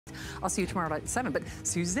I'll see you tomorrow at 7. But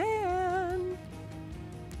Suzanne.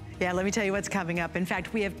 Yeah, let me tell you what's coming up. In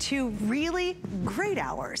fact, we have 2 really great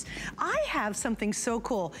hours. I have something so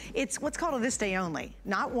cool. It's what's called a this day only.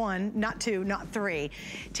 Not 1, not 2, not 3.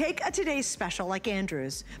 Take a today's special like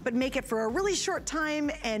Andrew's, but make it for a really short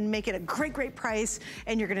time and make it a great, great price.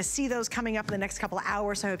 And you're gonna see those coming up in the next couple of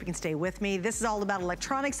hours, so I hope you can stay with me. This is all about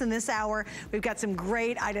electronics in this hour. We've got some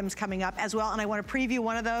great items coming up as well, and I wanna preview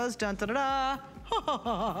one of those. Dun, da, da,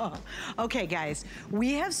 da. Okay, guys,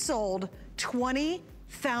 we have sold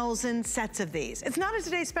 20,000 sets of these. It's not a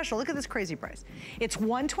today's special. Look at this crazy price. It's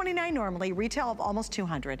 $129 normally, retail of almost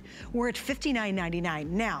 $200. We're at $59.99.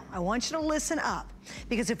 Now, I want you to listen up,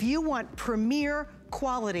 because if you want premier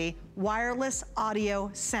quality wireless audio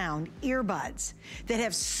sound earbuds that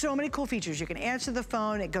have so many cool features, you can answer the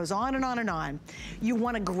phone, it goes on and on and on, you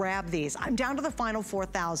want to grab these. I'm down to the final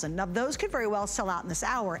 4,000. Now those could very well sell out in this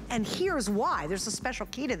hour, and here's why. There's a special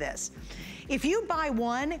key to this. If you buy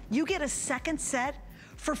one, you get a second set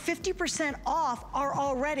for 50% off our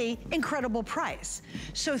already incredible price.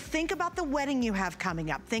 So think about the wedding you have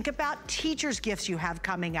coming up. Think about teacher's gifts you have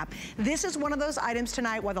coming up. This is one of those items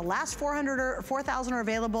tonight where the last 4,000 are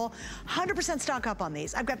available. 100% stock up on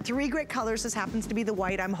these. I've got 3 great colors. This happens to be the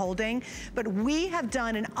white I'm holding. But we have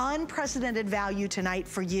done an unprecedented value tonight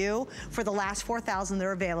for you for the last 4,000 that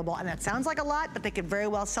are available. And that sounds like a lot, but they could very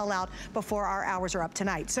well sell out before our hours are up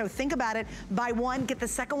tonight. So think about it. Buy one, get the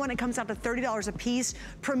second one. It comes out to $30 a piece.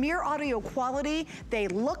 Premier audio quality. They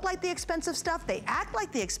look like the expensive stuff. They act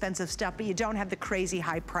like the expensive stuff, but you don't have the crazy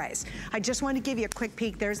high price. I just wanted to give you a quick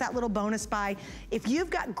peek. There's that little bonus buy. If you've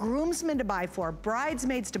got groomsmen to buy for,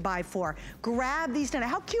 bridesmaids to buy for, grab these tonight.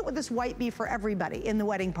 How cute would this white be for everybody in the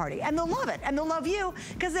wedding party? And they'll love it, and they'll love you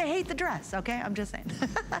because they hate the dress, okay? I'm just saying.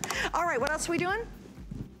 All right, what else are we doing?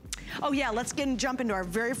 Oh yeah, let's jump into our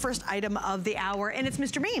very first item of the hour, and it's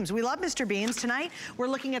Mr. Beams. We love Mr. Beams. Tonight, we're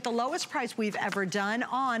looking at the lowest price we've ever done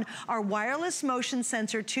on our wireless motion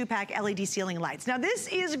sensor 2-pack LED ceiling lights. Now this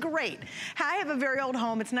is great. I have a very old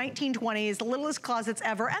home. It's 1920s, the littlest closets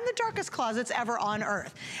ever, and the darkest closets ever on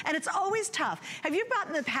earth. And it's always tough. Have you bought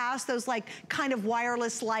in the past those like kind of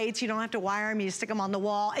wireless lights? You don't have to wire them, you just stick them on the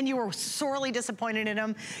wall, and you were sorely disappointed in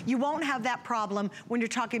them. You won't have that problem when you're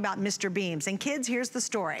talking about Mr. Beams. And kids, here's the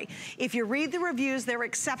story. If you read the reviews, they're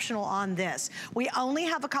exceptional on this. We only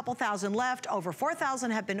have a couple thousand left. Over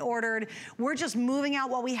 4,000 have been ordered. We're just moving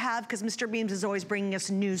out what we have because Mr. Beams is always bringing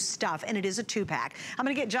us new stuff, and it is a 2-pack. I'm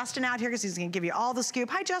gonna get Justin out here because he's gonna give you all the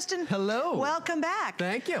scoop. Hi, Justin. Hello. Welcome back.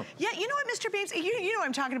 Thank you. Yeah, you know what, Mr. Beams? You know what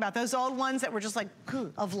I'm talking about. Those old ones that were just like,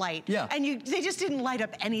 of light. Yeah. And they just didn't light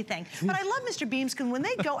up anything. But I love Mr. Beams because when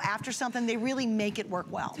they go after something, they really make it work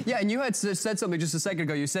well. Yeah, and you had said something just a second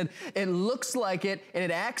ago. You said it looks like it and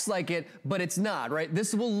it acts like it, but it's not, right?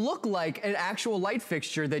 This will look like an actual light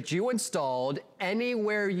fixture that you installed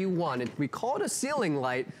anywhere you want. We call it a ceiling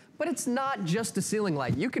light, but it's not just a ceiling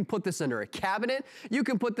light. You can put this under a cabinet, you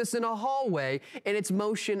can put this in a hallway, and it's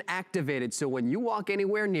motion activated. So when you walk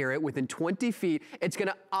anywhere near it, within 20 feet, it's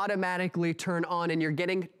gonna automatically turn on, and you're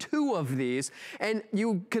getting 2 of these. And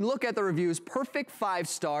you can look at the reviews, perfect 5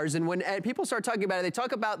 stars, and when people start talking about it, they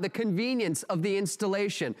talk about the convenience of the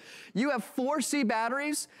installation. You have 4C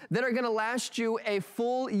batteries that are gonna last you a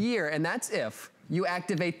full year, and that's if you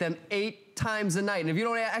activate them 8 times a night. And if you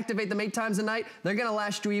don't activate them 8 times a night, they're gonna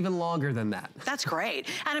last you even longer than that. That's great.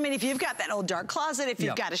 And I mean, if you've got that old dark closet, if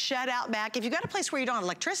you've got a shed out back, if you've got a place where you don't have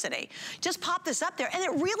electricity, just pop this up there, and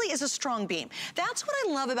it really is a strong beam. That's what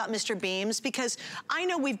I love about Mr. Beams, because I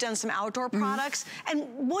know we've done some outdoor products, and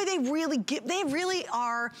boy, they really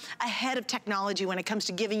are ahead of technology when it comes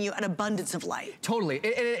to giving you an abundance of light. Totally.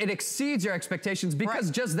 It exceeds your expectations because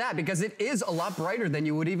just that, because it is a lot brighter than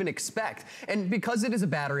you would even expect. And because it is a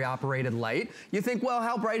battery-operated light, you think, well,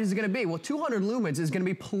 how bright is it gonna be? Well, 200 lumens is gonna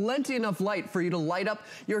be plenty enough light for you to light up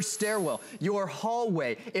your stairwell, your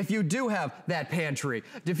hallway, if you do have that pantry,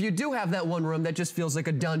 if you do have that one room that just feels like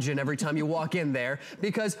a dungeon every time you walk in there,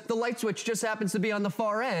 because the light switch just happens to be on the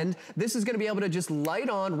far end, this is gonna be able to just light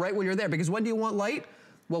on right when you're there. Because when do you want light?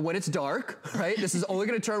 Well, when it's dark, right? This is only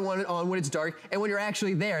gonna turn on when it's dark, and when you're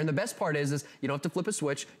actually there. And the best part is you don't have to flip a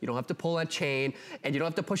switch, you don't have to pull that chain, and you don't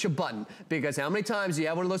have to push a button. Because how many times do you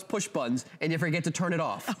have one of those push buttons and you forget to turn it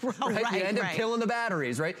off? Right? You end up killing the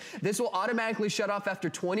batteries, right? This will automatically shut off after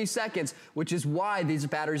 20 seconds, which is why these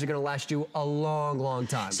batteries are gonna last you a long, long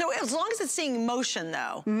time. So as long as it's seeing motion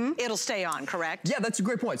though, it'll stay on, correct? Yeah, that's a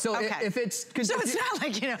great point. So if it's... So it's not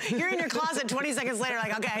like, you know, you're in your closet 20 seconds later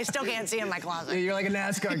like, okay, I still can't see in my closet. You're like a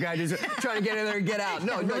NASCAR NASCAR guy just trying to get in there and get out.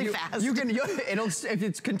 No, really fast. If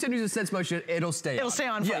it continues to sense motion, it'll stay on. It'll stay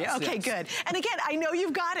on for you. Okay, good. And again, I know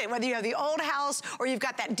you've got it, whether you have the old house or you've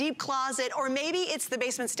got that deep closet, or maybe it's the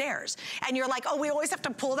basement stairs. And you're like, oh, we always have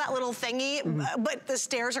to pull that little thingy, but the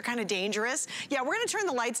stairs are kind of dangerous. Yeah, we're gonna turn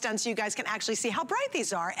the lights down so you guys can actually see how bright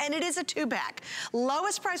these are. And it is a 2-pack.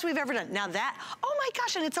 Lowest price we've ever done. Now that, oh my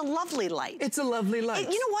gosh, and it's a lovely light. It's a lovely light.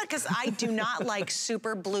 You know what, because I do not like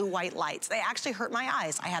super blue-white lights. They actually hurt my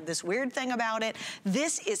eyes. I have this weird thing about it.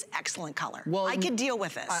 This is excellent color. Well, I could deal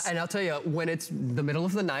with this. And I'll tell you, when it's the middle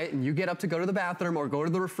of the night and you get up to go to the bathroom or go to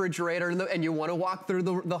the refrigerator and you want to walk through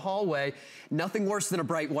the hallway, nothing worse than a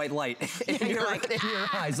bright white light in your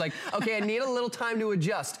eyes. Like, okay, I need a little time to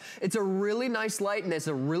adjust. It's a really nice light and it's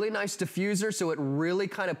a really nice diffuser, so it really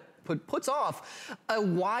kind of puts off a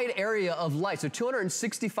wide area of light. So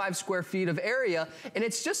 265 square feet of area, and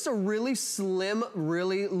it's just a really slim,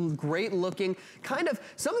 really great looking, kind of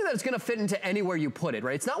something that's gonna fit into anywhere you put it,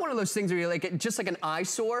 right? It's not one of those things where you're like, just like an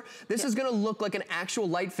eyesore. This is gonna look like an actual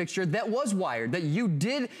light fixture that was wired, that you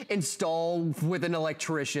did install with an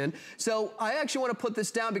electrician. So I actually wanna put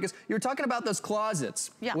this down because you're talking about those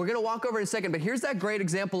closets. Yeah. We're gonna walk over in a second, but here's that great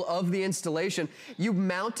example of the installation. You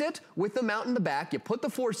mount it with the mount in the back, you put the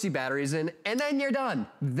 4C batteries in, and then you're done.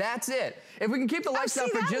 That's it. If we can keep the lights down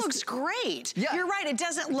for just... that looks great. Yeah. You're right, it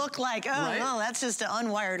doesn't look like, oh, no, that's just an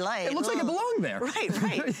unwired light. It looks like it belonged there. Right.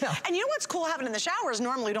 Yeah. And you know what's cool having in the shower is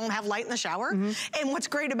normally we don't have light in the shower. And what's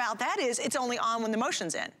great about that is it's only on when the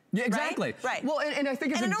motion's in. Yeah, exactly. Right. Well, and I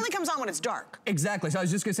think it's... And it only comes on when it's dark. Exactly. So I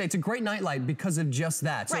was just gonna say, it's a great night light because of just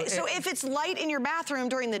that. Right, so if it's light in your bathroom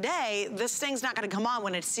during the day, this thing's not gonna come on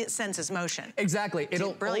when it senses motion. Exactly.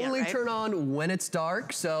 It'll only turn on when it's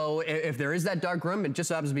dark. So if there is that dark room, it just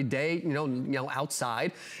happens to be day, you know,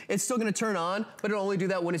 outside, it's still gonna turn on, but it'll only do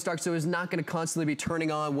that when it's dark. So it's not gonna constantly be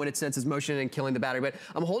turning on when it senses motion and killing the battery. But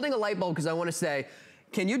I'm holding a light bulb because I wanna say,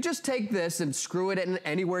 can you just take this and screw it in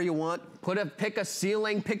anywhere you want? Pick a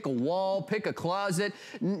ceiling, pick a wall, pick a closet,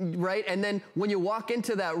 right? And then when you walk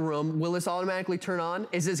into that room, will this automatically turn on?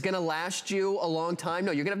 Is this gonna last you a long time?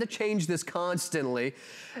 No, you're gonna have to change this constantly.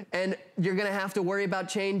 And you're gonna have to worry about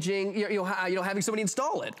changing, having somebody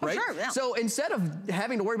install it, right? Sure, yeah. So instead of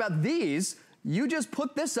having to worry about these, you just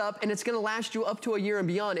put this up and it's gonna last you up to a year and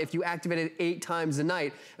beyond if you activate it 8 times a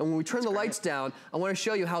night. And when we turn the lights down, I wanna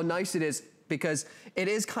show you how nice it is, because it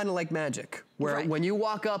is kind of like magic, where when you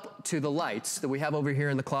walk up to the lights that we have over here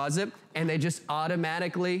in the closet and they just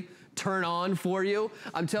automatically turn on for you,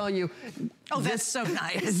 I'm telling you. Oh, that's so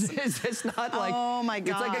nice. It's not like, oh my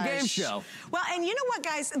gosh. It's like a game show. Well, and you know what,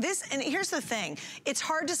 guys, and here's the thing. It's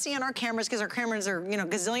hard to see on our cameras because our cameras are,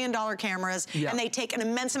 gazillion-dollar cameras, and they take an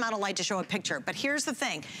immense amount of light to show a picture. But here's the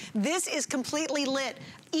thing. This is completely lit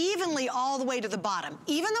evenly all the way to the bottom,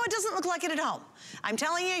 even though it doesn't look like it at home. I'm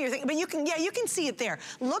telling you, you're thinking, but you can see it there.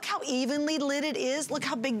 Look how evenly lit it is. Look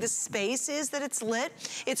how big the space is that it's lit.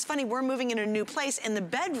 It's funny, we're moving into a new place. In the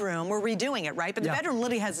bedroom, we're redoing it, right? But the bedroom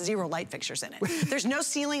literally has 0 light fixtures in it. There's no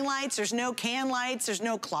ceiling lights, there's no can lights, there's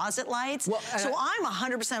no closet lights. Well, so I'm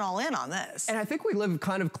 100% all in on this. And I think we live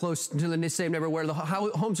kind of close to the same neighborhood where the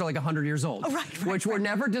homes are like 100 years old. Oh, right, which were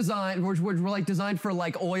never designed, which were like designed for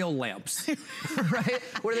like oil lamps, right?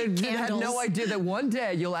 Where they had no idea that one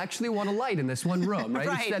day you'll actually want a light in this one room, right?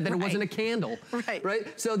 Instead that it wasn't a candle,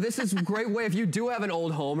 right? So this is a great way if you do have an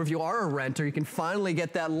old home, or if you are a renter, you can finally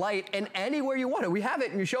get that light and anywhere you want it. We have it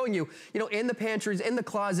and we're showing you, in the pantries, in the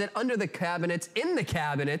closet, under the cabinets, in the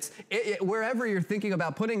cabinets, wherever you're thinking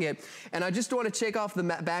about putting it. And I just want to take off the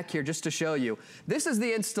back here just to show you. This is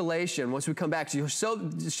the installation once we come back. So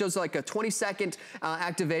it shows like a 20-second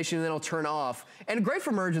activation and then it'll turn off. And great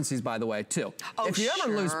for emergencies, by the way, too. Oh, if you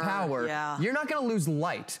ever lose power, you're not going to lose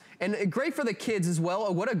light. And great for the kids as well.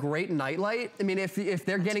 Oh, what a great nightlight. I mean, if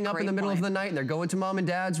they're getting up in the middle of the night and they're going to mom and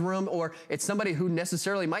dad's room, or it's somebody who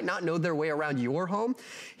necessarily might not know their way around your home,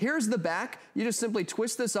 here's the back. You just simply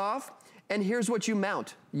twist this off, and here's what you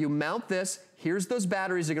mount. You mount this. Here's those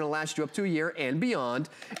batteries that are going to last you up to a year and beyond.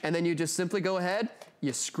 And then you just simply go ahead.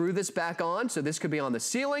 You screw this back on, so this could be on the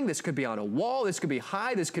ceiling, this could be on a wall, this could be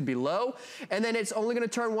high, this could be low, and then it's only gonna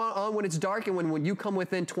turn on when it's dark, and when you come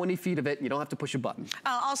within 20 feet of it, you don't have to push a button.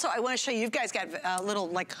 Also, I wanna show you guys got a little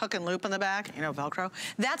like hook and loop in the back, Velcro.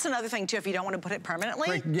 That's another thing too, if you don't wanna put it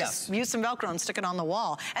permanently, just use some Velcro and stick it on the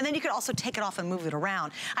wall. And then you could also take it off and move it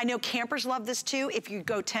around. I know campers love this too. If you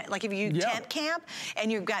go tent camp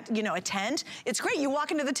and you've got, a tent, it's great. You walk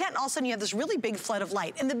into the tent and all of a sudden you have this really big flood of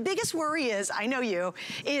light. And the biggest worry is, I know you,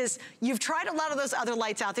 also is you've tried a lot of those other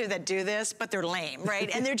lights out there that do this, but they're lame, right?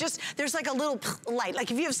 And they're just, there's like a little light.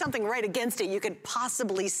 Like if you have something right against it, you could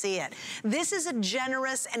possibly see it. This is a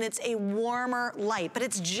generous and it's a warmer light, but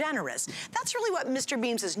it's generous. That's really what Mr.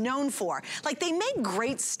 Beams is known for. Like they make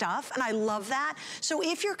great stuff and I love that. So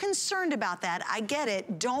if you're concerned about that, I get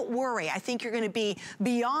it, don't worry. I think you're gonna be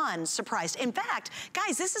beyond surprised. In fact,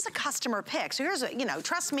 guys, this is a customer pick. So here's a, you know,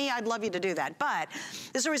 trust me, I'd love you to do that. But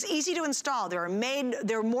this is easy to install. They're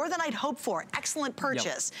more than I'd hoped for. Excellent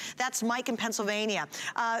purchase. Yep. That's Mike in Pennsylvania.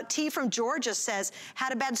 T from Georgia says,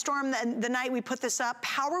 had a bad storm the night we put this up.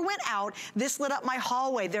 Power went out. This lit up my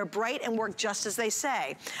hallway. They're bright and work just as they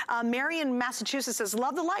say. Mary in Massachusetts says,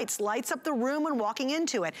 love the lights. Lights up the room when walking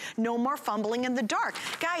into it. No more fumbling in the dark.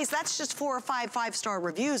 Guys, that's just 4 or 5 5-star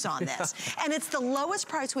reviews on this. And it's the lowest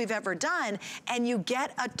price we've ever done, and you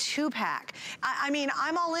get a 2-pack. I mean,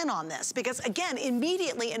 I'm all in on this because, again,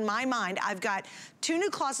 immediately in my mind, I've got 2 new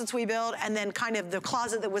closets we built and then kind of the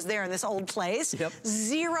closet that was there in this old place. Yep.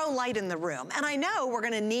 0 light in the room. And I know we're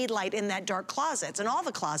gonna need light in that dark closets and all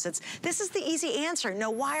the closets. This is the easy answer.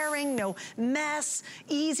 No wiring, no mess,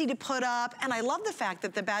 easy to put up. And I love the fact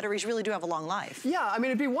that the batteries really do have a long life. Yeah, I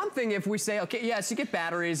mean, it'd be one thing if we say, okay, yes, you get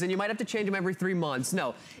batteries and you might have to change them every 3 months.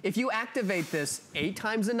 No, if you activate this 8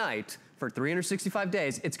 times a night, for 365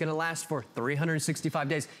 days, it's gonna last for 365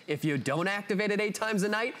 days. If you don't activate it 8 times a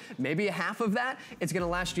night, maybe a half of that, it's gonna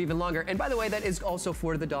last you even longer. And by the way, that is also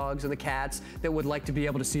for the dogs and the cats that would like to be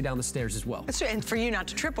able to see down the stairs as well. That's right, and for you not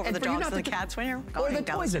to trip over the dogs and the cats when you're going or the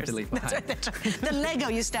toys that they leave behind. That's right. The Lego,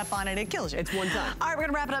 you step on it, it kills you. It's one time. All right, we're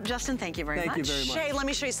gonna wrap it up. Justin, thank you very much. Thank you very much. Shay, let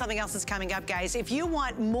me show you something else that's coming up, guys. If you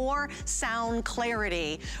want more sound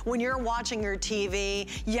clarity when you're watching your TV,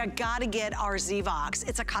 you gotta get our Zvox.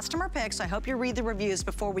 It's a customer pick, so I hope you read the reviews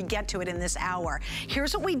before we get to it in this hour.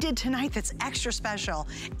 Here's what we did tonight that's extra special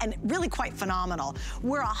and really quite phenomenal.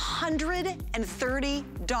 We're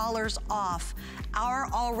 $130 off our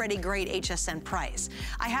already great HSN price.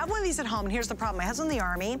 I have one of these at home, and here's the problem. My husband's in the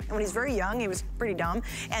Army, and when he's very young, he was pretty dumb,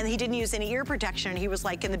 and he didn't use any ear protection. He was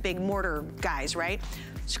like in the big mortar guys, right?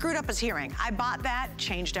 Screwed up his hearing. I bought that,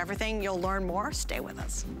 changed everything. You'll learn more. Stay with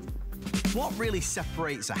us. What really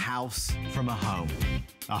separates a house from a home?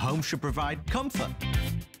 A home should provide comfort,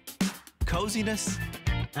 coziness,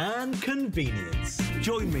 and convenience.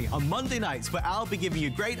 Join me on Monday nights where I'll be giving you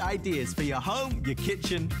great ideas for your home, your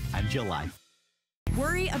kitchen, and your life.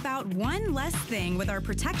 Worry about one less thing with our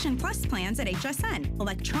Protection Plus plans at HSN.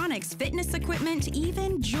 Electronics, fitness equipment,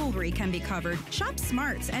 even jewelry can be covered. Shop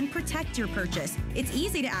smarts and protect your purchase. It's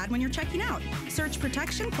easy to add when you're checking out. Search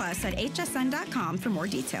Protection Plus at hsn.com for more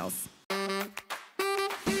details.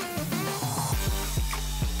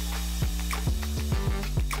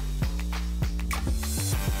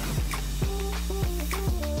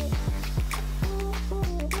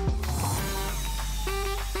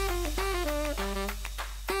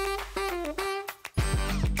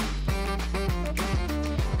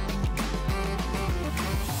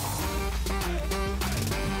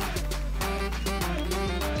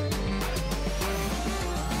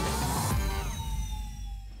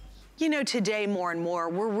 You know, today more and more,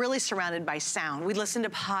 we're really surrounded by sound. We listen to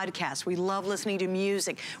podcasts. We love listening to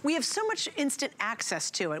music. We have so much instant access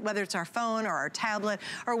to it, whether it's our phone or our tablet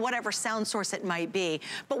or whatever sound source it might be.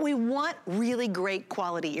 But we want really great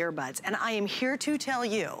quality earbuds. And I am here to tell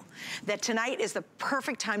you that tonight is the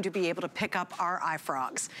perfect time to be able to pick up our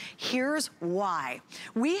iFrogs. Here's why.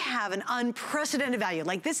 We have an unprecedented value.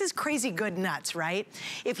 Like, this is crazy good nuts, right?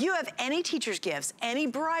 If you have any teacher's gifts, any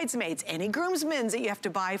bridesmaids, any groomsmen's that you have to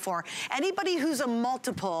buy for, anybody who's a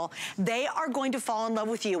multiple, they are going to fall in love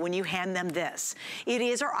with you when you hand them this. It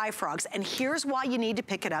is our iFrogs, and here's why you need to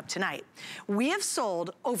pick it up tonight. We have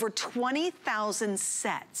sold over 20,000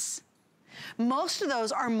 sets. Most of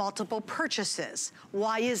those are multiple purchases.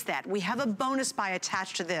 Why is that? We have a bonus buy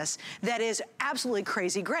attached to this that is absolutely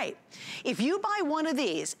crazy great. If you buy one of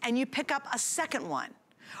these and you pick up a second one,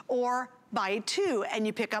 or buy 2 and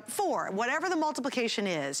you pick up 4, whatever the multiplication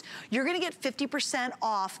is, you're gonna get 50%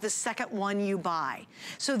 off the second one you buy.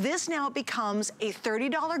 So this now becomes a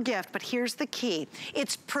 $30 gift, but here's the key.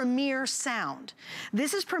 It's Premier Sound.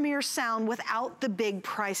 This is Premier Sound without the big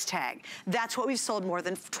price tag. That's what we've sold, more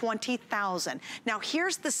than 20,000. Now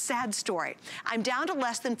here's the sad story. I'm down to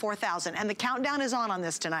less than 4,000, and the countdown is on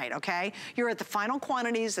this tonight, okay? You're at the final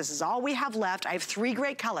quantities. This is all we have left. I have 3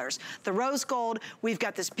 great colors. The rose gold, we've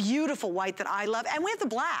got this beautiful white white that I love, and we have the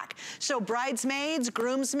black. So bridesmaids,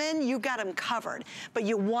 groomsmen, you've got them covered. But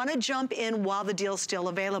you wanna jump in while the deal's still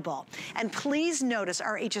available. And please notice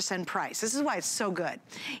our HSN price. This is why it's so good.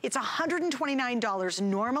 It's $129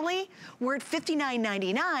 normally. We're at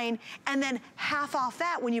 $59.99, and then half off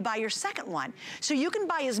that when you buy your second one. So you can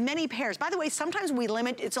buy as many pairs. By the way, sometimes we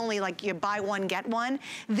limit, it's only like you buy one, get one.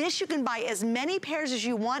 This you can buy as many pairs as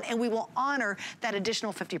you want, and we will honor that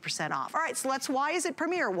additional 50% off. All right, so why is it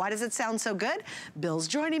premier? Why does it sound so good? Bill's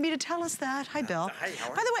joining me to tell us that. Hi, Bill. Hi,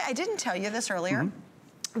 Howard. By the way, I didn't tell you this earlier.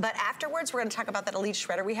 But afterwards, we're going to talk about that Elite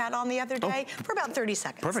shredder we had on the other day for about 30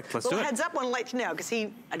 seconds. Perfect, let's do it. Heads up, want to let you know, because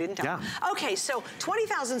I didn't tell him. Okay, so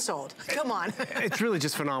 20,000 sold. Come on. It's really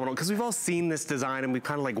just phenomenal, because we've all seen this design and we've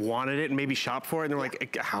kind of like wanted it and maybe shopped for it, and they're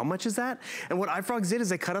like, how much is that? And what iFrogs did is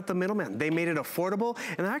they cut out the middleman. They made it affordable,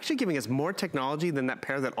 and they're actually giving us more technology than that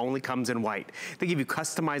pair that only comes in white. They give you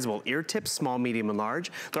customizable ear tips, small, medium, and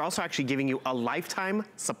large. They're also actually giving you a lifetime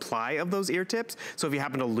supply of those ear tips. So if you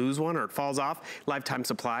happen to lose one or it falls off, lifetime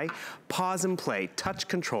supply. Pause and play, touch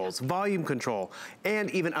controls, volume control, and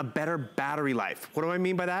even a better battery life. What do I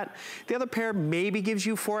mean by that? The other pair maybe gives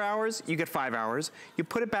you 4 hours, you get 5 hours. You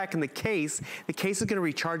put it back in the case is gonna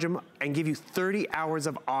recharge them and give you 30 hours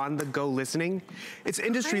of on-the-go listening. It's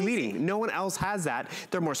industry leading. No one else has that.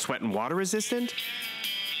 They're more sweat and water resistant,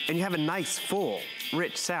 and you have a nice, full,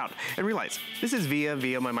 rich sound. And realize, this is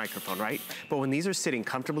via my microphone, right? But when these are sitting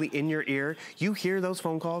comfortably in your ear, you hear those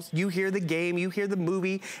phone calls, you hear the game, you hear the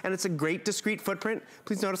movie, and it's a great discrete footprint.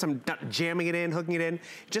 Please notice I'm not jamming it in, hooking it in.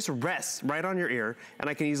 It just rests right on your ear, and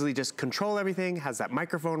I can easily just control everything, has that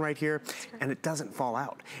microphone right here, and it doesn't fall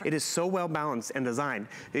out. It is so well balanced and designed,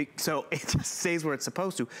 so it just stays where it's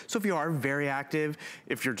supposed to. So if you are very active,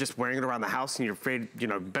 if you're just wearing it around the house and you're afraid,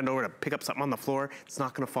 bend over to pick up something on the floor, it's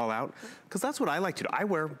not gonna fall out, because that's what I like to do. I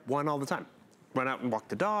wear one all the time. Run out and walk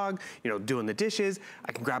the dog, doing the dishes.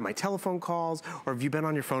 I can grab my telephone calls, or have you been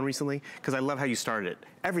on your phone recently? Because I love how you started it.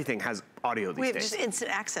 Everything has audio these days. We have just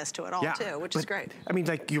instant access to it all too, which is great. I mean,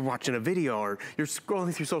 like you're watching a video or you're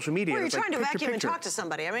scrolling through social media. Or you're trying to vacuum and talk to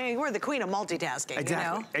somebody. I mean, we're the queen of multitasking,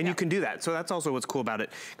 Exactly. And you can do that. So that's also what's cool about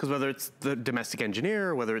it. Because whether it's the domestic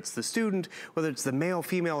engineer, whether it's the student, whether it's the male,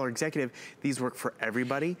 female, or executive, these work for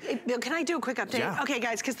everybody. Hey, Bill, can I do a quick update? Yeah. Okay,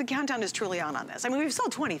 guys, because the countdown is truly on this. I mean, we've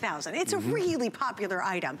sold 20,000. It's a really popular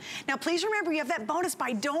item. Now, please remember, you have that bonus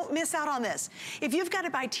buy. Don't miss out on this. If you've got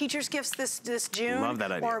to buy teacher's gifts this June. Love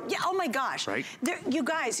that idea. Oh my gosh. Right? You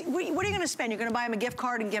guys, what are you going to spend? You're going to buy them a gift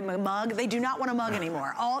card and give them a mug? They do not want a mug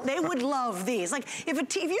anymore. They would love these. Like,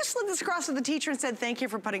 if you slid this across to the teacher and said, thank you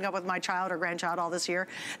for putting up with my child or grandchild all this year,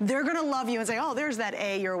 they're going to love you and say, oh, there's that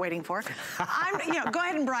A you're waiting for. Go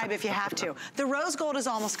ahead and bribe if you have to. The rose gold is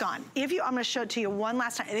almost gone. I'm going to show it to you one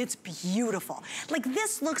last time, and it's beautiful. Like,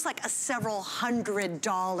 this looks like a several $100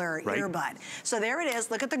 earbud. So there it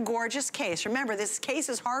is. Look at the gorgeous case. Remember, this case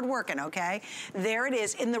is hard working, okay? There it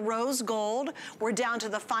is in the rose gold. We're down to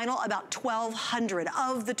the final about 1,200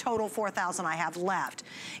 of the total 4,000 I have left.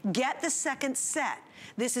 Get the second set.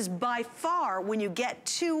 This is by far, when you get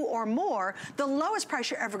 2 or more, the lowest price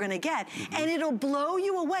you're ever gonna get, and it'll blow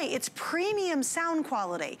you away. It's premium sound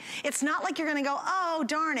quality. It's not like you're gonna go, oh,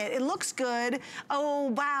 darn it, it looks good. Oh,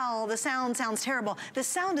 wow, the sound sounds terrible. The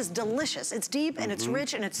sound is delicious. It's deep, and it's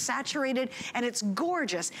rich, and it's saturated, and it's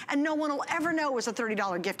gorgeous, and no one will ever know it was a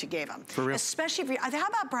 $30 gift you gave them. For real. Especially if you're, how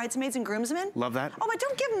about bridesmaids and groomsmen? Love that. Oh, but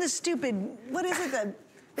don't give them the stupid, what is it,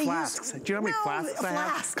 flasks. Do you know how many flasks I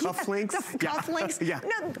have? Cufflinks? Cufflinks? Yeah.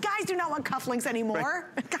 No, guys do not want cufflinks anymore.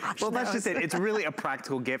 Right. Gosh, well, that's just it. It's really a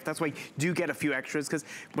practical gift. That's why you do get a few extras, because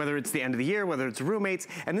whether it's the end of the year, whether it's roommates,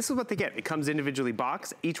 and this is what they get. It comes individually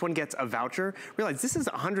boxed. Each one gets a voucher. Realize this is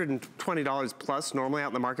 $120 plus normally out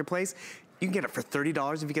in the marketplace. You can get it for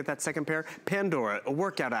 $30 if you get that second pair. Pandora, a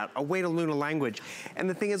workout app, a way to learn a language. And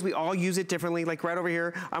the thing is, we all use it differently. Like right over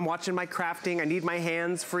here, I'm watching my crafting. I need my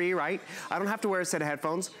hands free, right? I don't have to wear a set of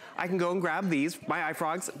headphones. I can go and grab these, my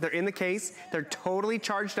iFrogs. They're in the case. They're totally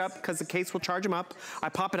charged up because the case will charge them up. I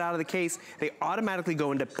pop it out of the case. They automatically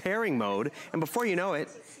go into pairing mode. And before you know it,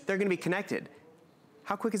 they're gonna be connected.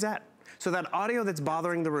 How quick is that? So that audio that's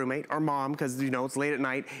bothering the roommate or mom, because it's late at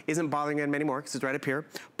night, isn't bothering them anymore because it's right up here.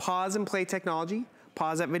 Pause and play technology.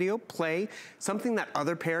 Pause that video, play. Something that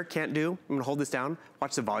other pair can't do. I'm gonna hold this down.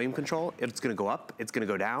 watch the volume control. It's gonna go up, it's gonna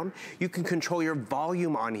go down. You can control your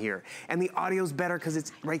volume on here. And the audio's better because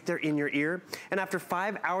it's right there in your ear. And after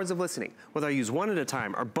 5 hours of listening, whether I use one at a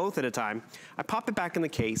time or both at a time, I pop it back in the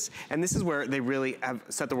case. And this is where they really have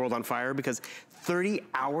set the world on fire, because 30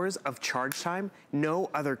 hours of charge time, no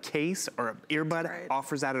other case or earbud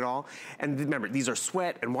offers that at all. And remember, these are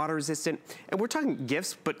sweat and water resistant. And we're talking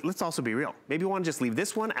gifts, but let's also be real. Maybe you want to just leave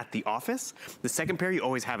this one at the office. The second pair you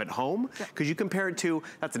always have at home, because you compare it to,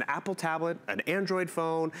 that's an Apple tablet, an Android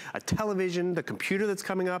phone, a television, the computer that's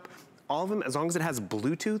coming up. All of them, as long as it has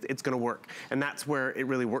Bluetooth, it's gonna work. And that's where it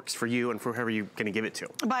really works for you and for whoever you're gonna give it to.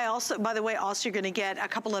 By the way, also you're gonna get a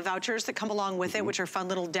couple of vouchers that come along with it, which are fun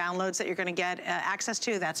little downloads that you're gonna get access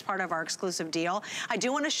to. That's part of our exclusive deal. I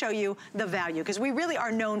do wanna show you the value, because we really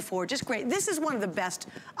are known for just great. This is one of the best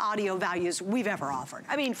audio values we've ever offered.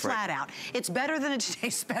 I mean, flat out. It's better than a Today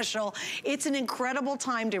Special. It's an incredible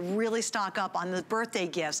time to really stock up on the birthday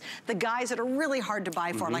gifts, the guys that are really hard to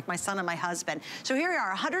buy for, like my son and my husband. So here we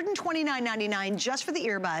are, $129.99 just for the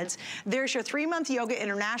earbuds. There's your 3-month Yoga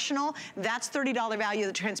International. That's $30 value of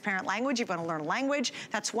the transparent language. You want to learn a language.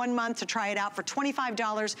 That's 1 month to try it out for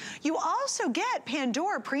 $25. You also get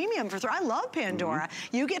Pandora Premium for I love Pandora.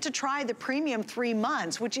 You get to try the premium 3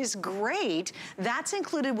 months, which is great. That's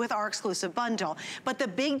included with our exclusive bundle. But the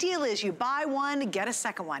big deal is you buy one, get a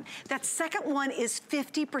second one. That second one is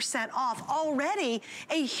 50% off. Already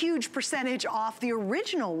a huge percentage off the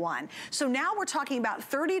original one. So now we're talking about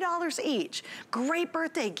 $30 each. Great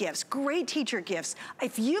birthday gifts, great teacher gifts.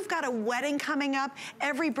 If you've got a wedding coming up,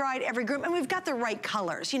 every bride, every groom, and we've got the right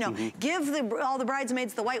colors. You know, give all the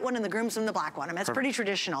bridesmaids the white one and the groomsmen the black one. I mean, that's pretty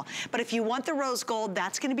traditional. But if you want the rose gold,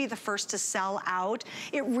 that's gonna be the first to sell out.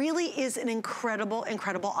 It really is an incredible,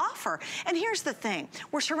 incredible offer. And here's the thing,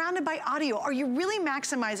 we're surrounded by audio. Are you really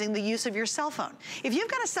maximizing the use of your cell phone? If you've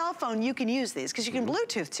got a cell phone, you can use these because you can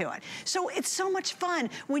Bluetooth to it. So it's so much fun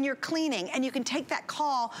when you're cleaning and you can take that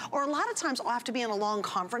call, or a lot of times I'll have to be on a long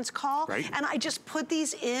conference call, and I just put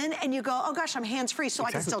these in and you go, oh gosh, I'm hands-free, so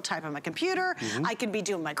I can still type on my computer. I can be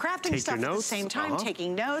doing my crafting stuff at the same time,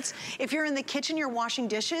 taking notes. If you're in the kitchen, you're washing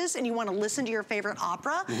dishes and you want to listen to your favorite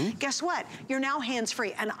opera, guess what? You're now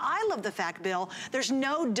hands-free. And I love the fact, Bill, there's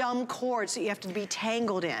no dumb cords that you have to be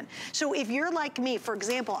tangled in. So if you're like me, for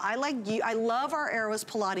example, I love our Aeros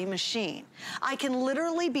Pilates machine. I can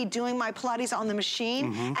literally be doing my Pilates on the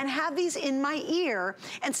machine and have these in my ear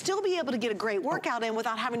and still be able to get a great workout in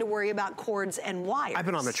without having to worry about cords and wires. I've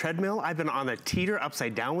been on the treadmill, I've been on the teeter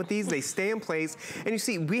upside down with these. They stay in place. And you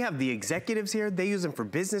see, we have the executives here, they use them for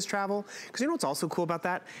business travel. Because you know what's also cool about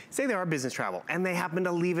that? Say they are business travel and they happen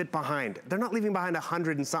to leave it behind. They're not leaving behind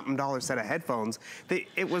 $100 and something set of headphones.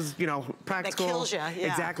 It was, you know, practical. That kills you,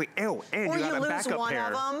 Exactly. Ew, and or you got a backup pair. Or you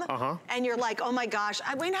lose one of them and you're like, oh my gosh.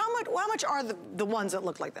 I mean, how much are the ones that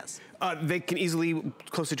look like this? They can easily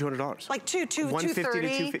close to $200. Like $230 to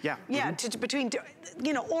 $250, yeah. Yeah, between,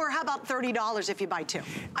 you know, or how about $30 if you buy two?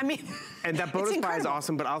 I mean, and that bonus buy is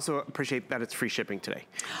awesome, but I also appreciate that it's free shipping today.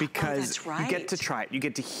 Because you get to try it. You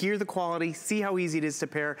get to hear the quality, see how easy it is to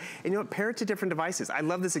pair, and you know, pair it to different devices. I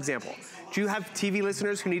love this example. Do you have TV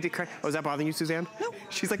listeners who need to oh, is that bothering you, Suzanne? No.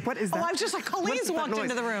 She's like, what is that? Oh, I was just like, Colleen's walked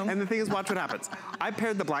into the room. And the thing is, watch what happens. I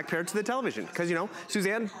paired the black pair to the television, because you know,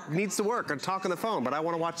 Suzanne needs to work or talk on the phone, but I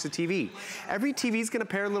want to watch the TV. Every TV is going to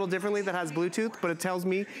pair a little differently that has Bluetooth, but it tells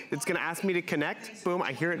me, it's going to ask me to connect. Boom,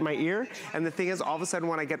 I hear it in my ear. And the thing is, all of a sudden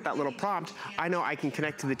when I get that little prompt, I know I can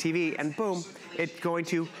connect to the TV, and boom, it's going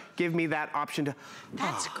to give me that option to,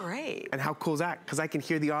 That's great. And how cool is that? Because I can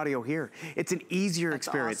hear the audio here. It's an easier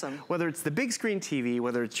experience. Awesome. Whether it's the big screen TV,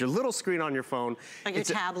 whether it's your little screen on your phone. Like your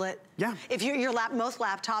tablet. Yeah. If most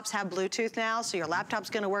laptops have Bluetooth now, so your laptop's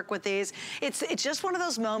gonna work with these. It's just one of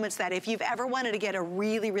those moments that if you've ever wanted to get a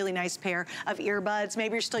really, really nice pair of earbuds,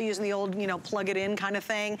 maybe you're still using the old, you know, plug it in kind of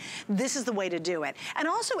thing, this is the way to do it. And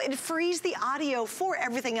also it frees the audio for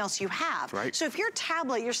everything else you have. Right. So if your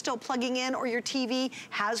tablet you're still plugging in or your TV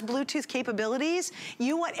has Bluetooth capabilities,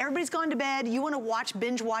 everybody's gone to bed, you want to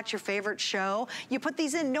binge watch your favorite show, you put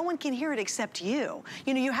these in, no one can hear it except you.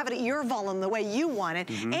 You know, you have it at your volume the way you want it.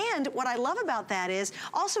 And what I love about that is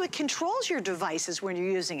also it controls your devices when you're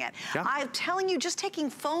using it. Yeah. I'm telling you, just taking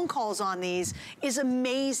phone calls on these is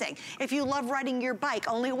amazing. If you love riding your bike,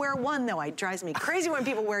 only wear one though. It drives me crazy when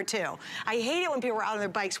people wear two. I hate it when people are out on their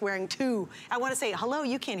bikes wearing two. I want to say, hello,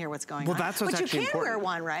 you can't hear what's going on. Well, that's what's but actually you can important. wear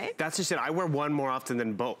one, right? That's just it. I wear one more often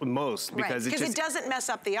than both. most because it doesn't mess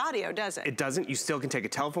up the audio, does it? It doesn't. You still can take a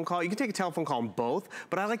telephone call. You can take a telephone call on both,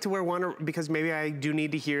 but I like to wear one because maybe I do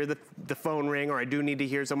need to hear the phone ring, or I do need to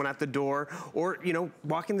hear someone at the door, or, you know,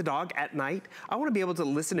 walking the dog at night. I want to be able to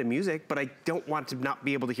listen to music, but I don't want to not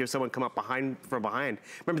be able to hear someone come up from behind.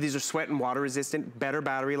 Remember, these are sweat and water resistant, better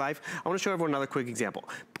battery life. I want to show everyone another quick example,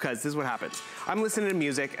 because this is what happens. I'm listening to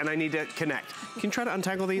music and I need to connect. Can you try to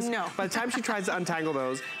untangle these? No. By the time she tries to untangle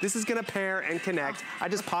those, this is gonna pair and connect. I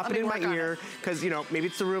just pop it in my ear, because, you know, maybe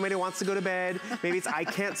it's the roommate who wants to go to bed. Maybe it's I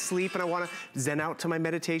can't sleep and I want to zen out to my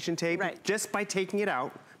meditation tape. Right. Just by taking it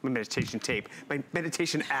out, my meditation tape, my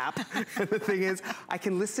meditation app. And the thing is, I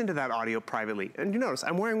can listen to that audio privately. And you notice,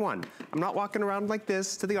 I'm wearing one. I'm not walking around like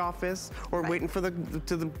this to the office or waiting for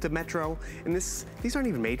the metro. And these aren't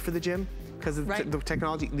even made for the gym. Because of the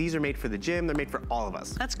technology, these are made for the gym. They're made for all of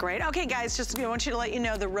us. That's great. Okay, guys, just I want you to let you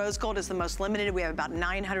know the rose gold is the most limited. We have about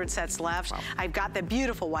 900 sets left. Wow. I've got the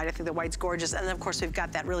beautiful white. I think the white's gorgeous. And then, of course, we've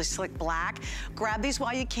got that really slick black. Grab these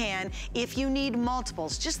while you can. If you need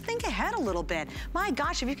multiples, just think ahead a little bit. My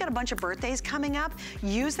gosh, if you've got a bunch of birthdays coming up,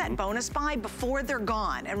 use that bonus buy before they're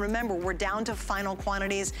gone. And remember, we're down to final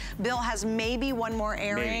quantities. Bill has maybe one more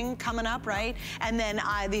airing coming up, right? And then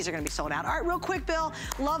these are going to be sold out. All right, real quick, Bill.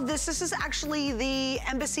 Love this. This is actually the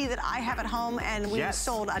Embassy that I have at home, and we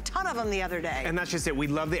sold a ton of them the other day. And that's just it. We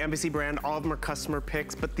love the Embassy brand. All of them are customer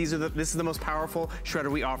picks, but this is the most powerful shredder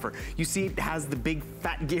we offer. You see, it has the big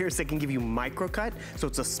fat gears that can give you micro cut, so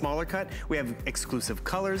it's a smaller cut. We have exclusive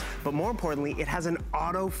colors, but more importantly, it has an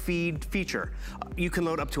auto feed feature. You can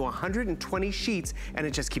load up to 120 sheets, and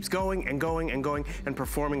it just keeps going and going and going and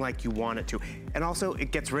performing like you want it to. And also,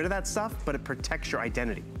 it gets rid of that stuff, but it protects your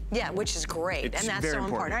identity. Yeah, which is great, and that's so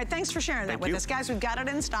important. All right, thanks for sharing that with us. Guys, we've got it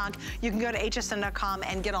in stock. You can go to hsn.com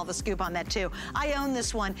and get all the scoop on that too. I own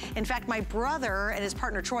this one. In fact, my brother and his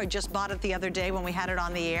partner Troy just bought it the other day when we had it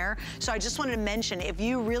on the air. So I just wanted to mention, if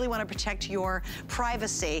you really want to protect your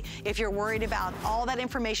privacy, if you're worried about all that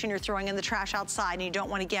information you're throwing in the trash outside and you don't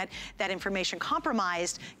want to get that information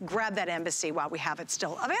compromised, grab that Embassy while we have it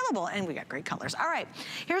still available. And we got great colors. All right,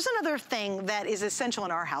 here's another thing that is essential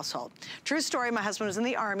in our household. True story, my husband was in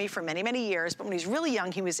the Army for many, many years, but when he was really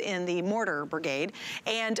young, he was in the mortar brigade.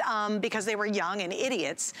 And because they were young and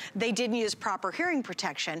idiots, they didn't use proper hearing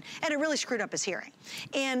protection, and it really screwed up his hearing.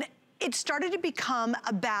 And it started to become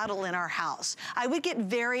a battle in our house. I would get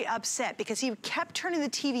very upset because he kept turning the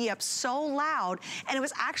TV up so loud, and it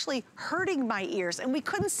was actually hurting my ears, and we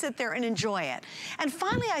couldn't sit there and enjoy it. And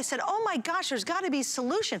finally I said, oh my gosh, there's gotta be a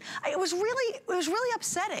solution. It was really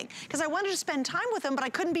upsetting because I wanted to spend time with him, but I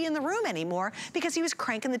couldn't be in the room anymore because he was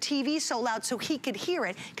cranking the TV so loud so he could hear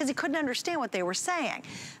it because he couldn't understand what they were saying.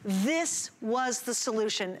 This was the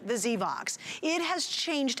solution, the Zvox. It has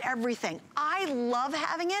changed everything. I love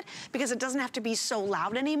having it because it doesn't have to be so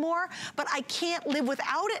loud anymore, but I can't live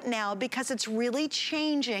without it now because it's really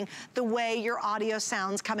changing the way your audio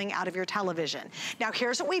sounds coming out of your television. Now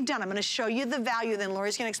here's what we've done. I'm gonna show you the value, then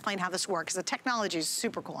Lori's gonna explain how this works. The technology is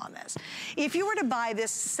super cool on this. If you were to buy this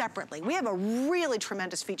separately, we have a really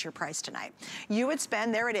tremendous feature price tonight. You would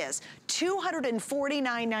spend, there it is,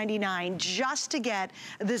 $249.99 just to get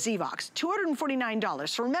the Zvox, $249.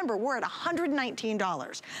 So remember, we're at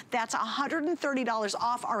 $119. That's $130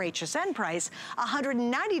 off our HSN price,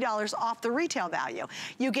 $190 off the retail value.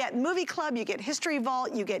 You get Movie Club, you get History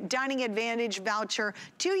Vault, you get Dining Advantage voucher,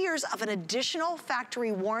 2 years of an additional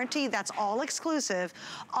factory warranty. That's all exclusive.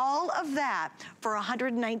 All of that for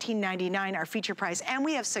 $119.99, our feature price. And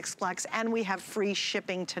we have 6-plex, and we have free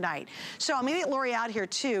shipping tonight. So I'm gonna get Lori out here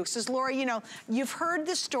too, because Lori, you know, you've heard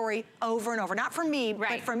this story over and over, not from me,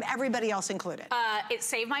 but from everybody else included. It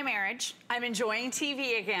saved my marriage. I'm enjoying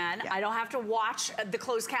TV again. I don't have to watch the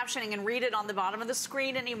closed captioning and read it on the bottom of the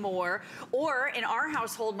screen anymore. Or in our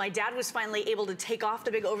household, my dad was finally able to take off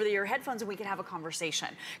the big over-the-ear headphones and we could have a conversation.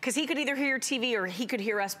 Because he could either hear TV or he could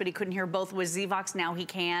hear us, but he couldn't hear both. With Zvox, now he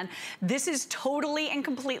can. This is totally and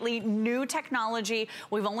completely new technology.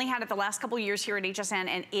 We've only had it the last couple years here at HSN,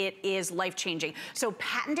 and it is life-changing. So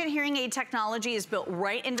patented hearing aid technology is built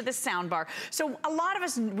right into the soundbar. So a lot of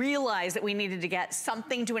us realized that we needed to get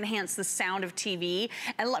something to enhance the sound of TV.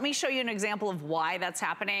 And let me show you an example of why that's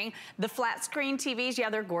happening. The flat screen TVs, yeah,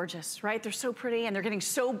 they're gorgeous, right? They're so pretty and they're getting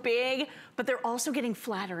so big, but they're also getting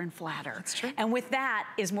flatter and flatter. That's true. And with that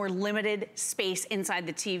is more limited space inside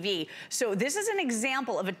the TV. So this is an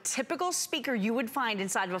example of a typical speaker you would find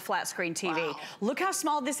inside of a flat screen TV. Wow. Look how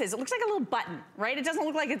small this is. It looks like a little button, right? It doesn't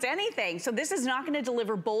look like it's anything. So this is not gonna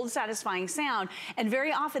deliver bold, satisfying sound. And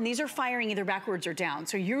very often these are firing either backwards or down.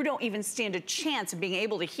 So you don't even stand a chance of being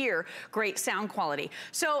able to hear great sound quality.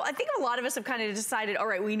 So I think a lot of us have kind of decided, all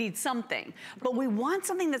right, right, we need something. But we want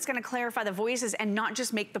something that's gonna clarify the voices and not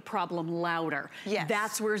just make the problem louder. Yes.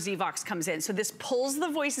 That's where Zvox comes in. So this pulls the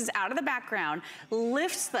voices out of the background,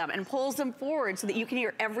 lifts them and pulls them forward so that you can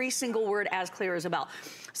hear every single word as clear as a bell.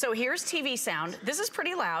 So here's TV sound. This is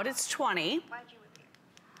pretty loud, it's 20.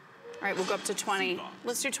 All right, we'll go up to 20.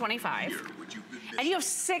 Let's do 25. And you have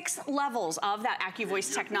 6 levels of that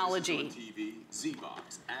AccuVoice technology.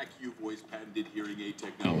 Zvox, AccuVoice patented hearing aid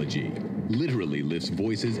technology. Literally lifts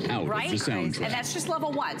voices out of the soundtrack. And that's just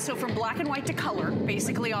level 1. So from black and white to color,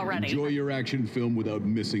 basically already. Enjoy your action film without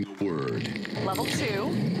missing a word. Level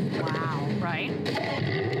 2. Wow. Right?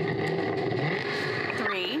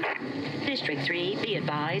 3. District 3, be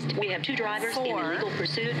advised, we have 2 drivers 4. in illegal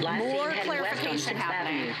pursuit, last seen More heading west on 6th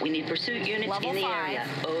Avenue. We need pursuit units Level in the 5. area.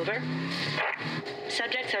 Over.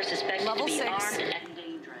 Subjects are suspected Level to be 6. armed and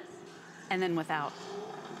dangerous. And then without.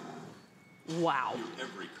 Wow.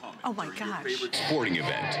 Oh my gosh. Sporting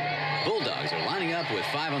event. Bulldogs are lining up with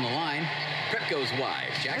 5 on the line. Prep goes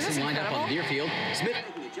wide. Jackson lined up on the near field. Smith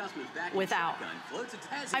making adjustments back. Without.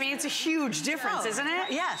 I mean, it's a huge difference, isn't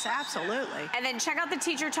it? Yes, absolutely. And then check out the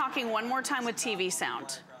teacher talking one more time with TV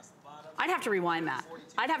sound. I'd have to rewind that.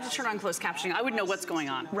 I'd have to turn on closed captioning. I would know what's going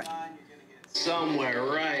on. Right. Somewhere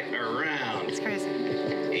right around. It's crazy.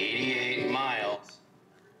 88 miles.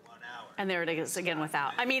 And there it is again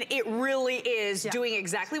without. I mean, it really is doing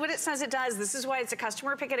exactly what it says it does. This is why it's a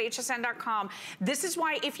customer pick at hsn.com. This is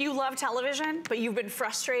why if you love television, but you've been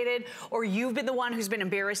frustrated or you've been the one who's been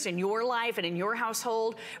embarrassed in your life and in your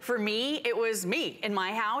household, for me, it was me in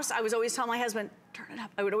my house. I was always telling my husband, turn it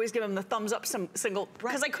up. I would always give him the thumbs up single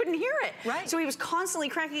because I couldn't hear it. Right. So he was constantly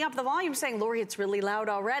cranking up the volume saying, Lori, it's really loud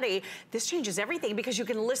already. This changes everything because you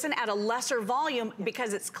can listen at a lesser volume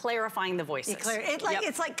because it's clarifying the voices.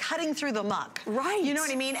 It's like cutting through the muck. Right. You know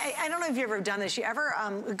what I mean? I don't know if you've ever done this. You ever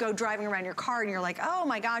go driving around your car and you're like, oh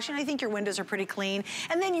my gosh, and I think your windows are pretty clean.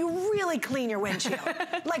 And then you really clean your windshield.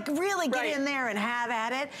 Like really get in there and have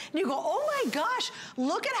at it. And you go, oh my gosh,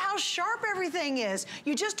 look at how sharp everything is.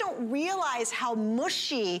 You just don't realize how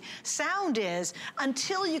mushy sound is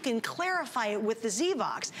until you can clarify it with the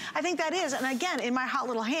Zvox. I think that is, and again, in my hot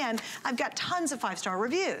little hand, I've got tons of 5-star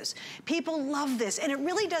reviews. People love this, and it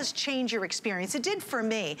really does change your experience. It did for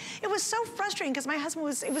me. It was so frustrating because my husband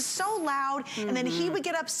it was so loud, and then he would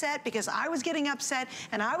get upset because I was getting upset,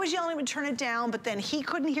 and I was yelling to turn it down, but then he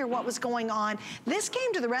couldn't hear what was going on. This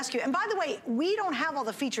came to the rescue, and by the way, we don't have all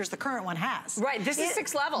the features the current one has. Right, this is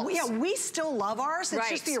 6 levels. Yeah, we still love ours. It's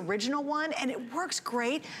just the original one, and it works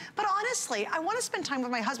great. But honestly, I want to spend time with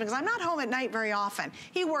my husband because I'm not home at night very often.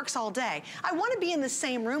 He works all day. I want to be in the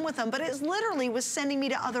same room with him, but it literally was sending me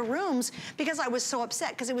to other rooms because I was so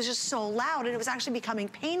upset because it was just so loud, and it was actually becoming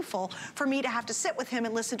painful for me to have to sit with him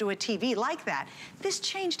and listen to a TV like that. This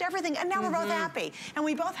changed everything, and now we're both happy. And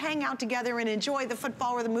we both hang out together and enjoy the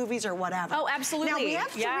football or the movies or whatever. Oh, absolutely. Now, we have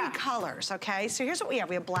 3 colors, okay? So here's what we have.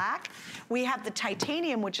 We have black, we have the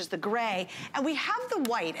titanium, which is the gray, and we have the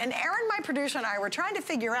white. And Aaron, my producer, and I were trying to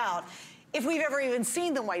figure out if we've ever even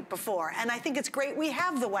seen the white before. And I think it's great we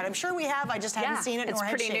have the white. I'm sure we have, I just hadn't seen it, nor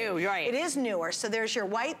had she. It's pretty new, right. It is newer. So there's your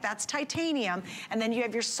white, that's titanium, and then you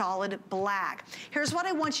have your solid black. Here's what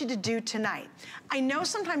I want you to do tonight. I know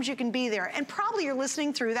sometimes you can be there, and probably you're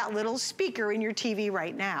listening through that little speaker in your TV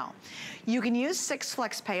right now. You can use 6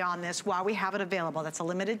 FlexPay on this while we have it available. That's a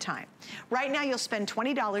limited time. Right now, you'll spend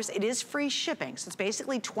 $20. It is free shipping, so it's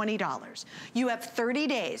basically $20. You have 30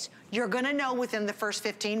 days. You're gonna know within the first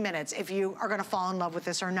 15 minutes if you are gonna fall in love with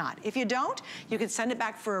this or not. If you don't, you can send it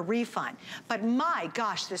back for a refund. But my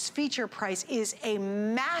gosh, this feature price is a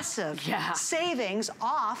massive savings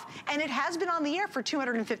off, and it has been on the air for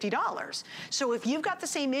 $250. So if you've got the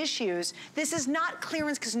same issues, this is not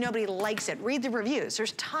clearance because nobody likes it. Read the reviews.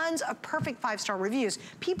 There's tons of perfect 5-star reviews.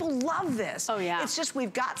 People love this. Oh yeah. It's just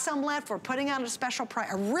we've got some left. We're putting out a special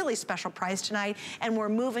price, a really special price tonight, and we're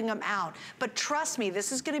moving them out. But trust me,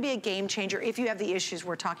 this is going to be a game changer if you have the issues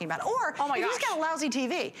we're talking about. Or if you just got a lousy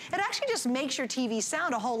TV. It actually just makes your TV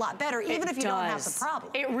sound a whole lot better, even if you don't have the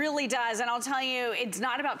problem. It really does. And I'll tell you, it's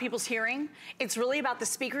not about people's hearing. It's really about the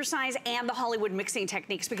speaker size and the Hollywood mixing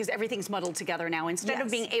techniques because everything's muddled together now. Instead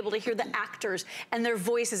of being able to hear the actors and their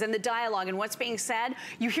voices and the dialogue and what's being said,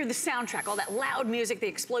 you hear the soundtrack, all that loud music, the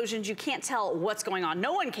explosions. You can't tell what's going on.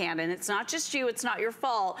 No one can, and it's not just you. It's not your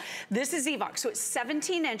fault. This is Zvox. So it's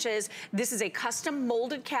 17 inches. This is a custom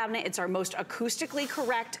molded cabinet. It's our most acoustically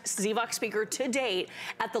correct Zvox Z-Vox speaker to date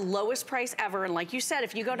at the lowest price ever. And like you said,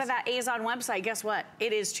 if you go to that Azon website, guess what?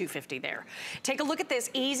 It is $250 there. Take a look at this.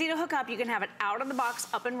 Easy to hook up. You can have it out of the box,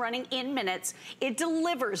 up and running in minutes. It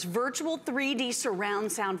delivers virtual 3D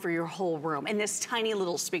surround sound for your whole room in this tiny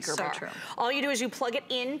little speaker bar. True. All you do is you plug it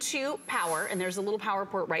into power, and there's a little power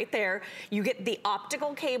port right there. You get the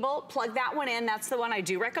optical cable, plug that one in. That's the one I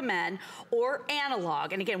do recommend, or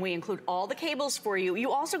analog. And again, we include all the cables for you.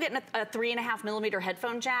 You also get a 3.5mm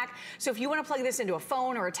headphone jack. So if you want to plug this into a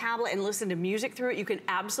phone or a tablet and listen to music through it, you can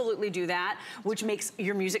absolutely do that, which makes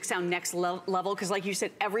your music sound next level. Because like you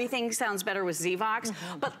said, everything sounds better with Z-Vox.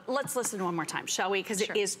 But let's listen one more time, shall we? Because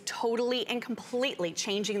it is totally and completely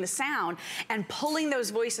changing the sound and pulling those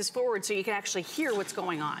voices forward so you can actually hear what's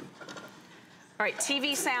going on. All right,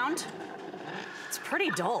 TV sound. It's pretty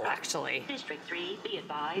dull, actually. District 3, be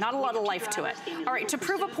advised. Not a lot of life to it. All right, to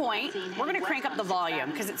prove a point, we're going to crank up the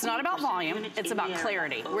volume because it's not about volume, it's about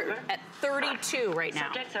clarity. We're at 32 right now.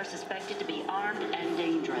 Subjects are suspected to be armed and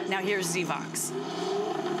dangerous. Now here's Z-Vox.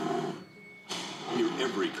 Hear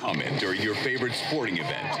every comment during your favorite sporting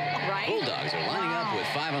event. Right? Bulldogs are lining up with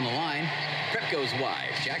 5 on the line. Prep goes wide.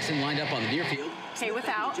 Jackson lined up on the near field. Okay,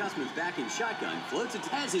 without. Adjustments back in shotgun. Floats it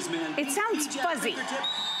has his man. It sounds fuzzy.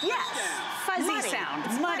 Yes, fuzzy Muddy. sound.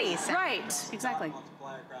 It's muddy sound. Right, exactly.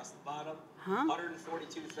 Multiply across the bottom. Huh?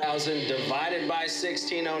 142,000 divided by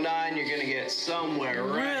 1609, you're gonna get somewhere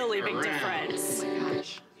right Really big around difference. Oh my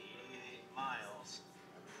gosh. 88 miles,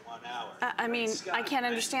 1 hour. I mean, I can't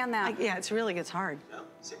understand that. Yeah, it really gets hard. No,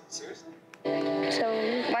 seriously? So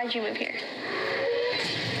why'd you move here?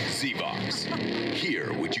 Z-Vox.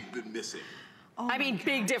 Hear what you've been missing. I mean,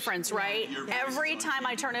 big difference, right? Every time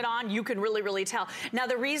I turn it on, you can really, really tell. Now,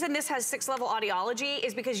 the reason this has 6-level audiology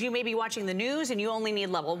is because you may be watching the news and you only need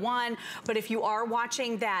level 1. But if you are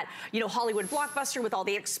watching that, you know, Hollywood blockbuster with all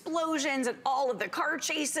the explosions and all of the car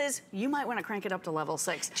chases, you might want to crank it up to level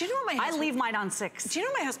 6. Do you know what my husband... I leave mine on 6. Do you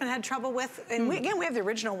know what my husband had trouble with? And again, we have the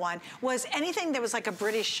original one, was anything that was like a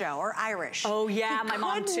British show or Irish. Oh, yeah, my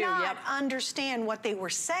mom too. He could not understand what they were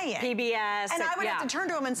saying. PBS. And I would have to turn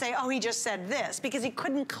to him and say, oh, he just said this, because he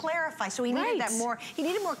couldn't clarify. So he needed that more, he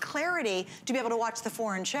needed more clarity to be able to watch the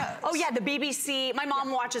foreign shows. Oh yeah, the BBC. My mom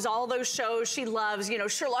watches all those shows. She loves, you know,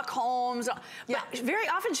 Sherlock Holmes. But very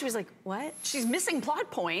often she was like, what? She's missing plot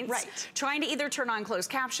points. Right. Trying to either turn on closed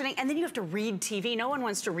captioning, and then you have to read TV. No one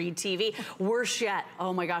wants to read TV. Worse yet,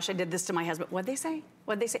 oh my gosh, I did this to my husband. What'd they say?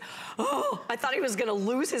 What'd they say? Oh, I thought he was gonna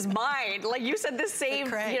lose his mind. Like you said, this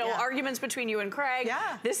saved, Craig, you know, arguments between you and Craig.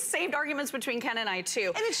 Yeah. This saved arguments between Ken and I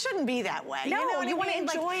too. And it shouldn't be that way. No, you know you want to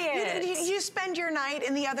Like, enjoy it. You spend your night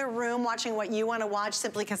in the other room watching what you want to watch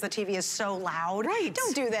simply because the TV is so loud. Right.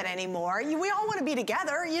 Don't do that anymore. We all want to be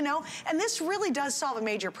together, you know, and this really does solve a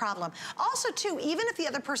major problem. Also, too, even if the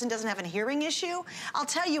other person doesn't have a hearing issue, I'll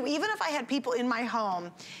tell you, even if I had people in my home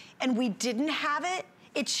and we didn't have it,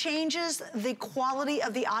 it changes the quality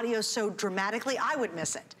of the audio so dramatically, I would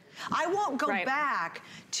miss it. I won't go back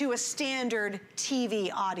to a standard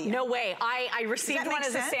TV audio. No way. I received one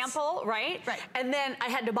as a sample, right? Right. And then I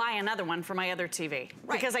had to buy another one for my other TV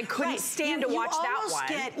because I couldn't stand to watch that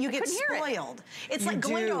one. You get spoiled. It's like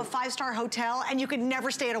going to a 5-star hotel and you could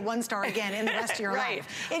never stay at a 1-star again in the rest of your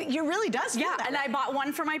life. It really does feel that and way. I bought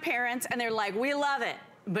one for my parents and they're like, we love it.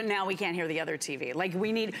 But now we can't hear the other TV. Like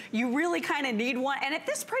you really kind of need one. And at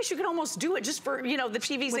this price, you can almost do it just for, you know, the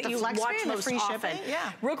TVs that you watch most often.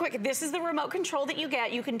 Real quick, this is the remote control that you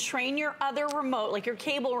get. You can train your other remote, like your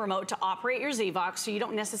cable remote, to operate your Z-Vox, so you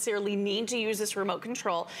don't necessarily need to use this remote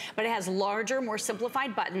control, but it has larger, more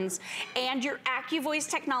simplified buttons. And your AccuVoice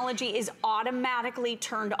technology is automatically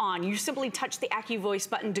turned on. You simply touch the AccuVoice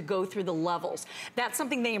button to go through the levels. That's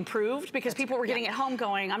something they improved because people were getting it home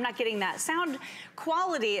going, I'm not getting that sound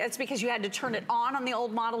quality. It's because you had to turn it on the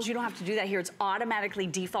old models. You don't have to do that here. It's automatically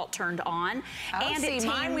default turned on. And it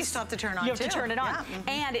mine we still have to turn on too. You have to turn it on.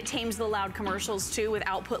 And it tames the loud commercials too with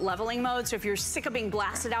output leveling mode. So if you're sick of being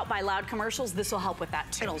blasted out by loud commercials, this will help with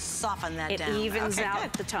that too. It'll soften that down. It evens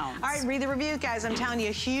out the tones. All right, read the reviews, guys. I'm telling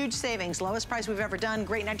you, huge savings. Lowest price we've ever done.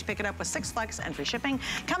 Great night to pick it up with 6 flex and free shipping.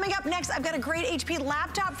 Coming up next, I've got a great HP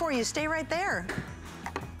laptop for you. Stay right there.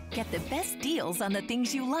 Get the best deals on the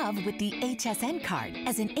things you love with the HSN card.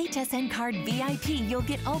 As an HSN card VIP, you'll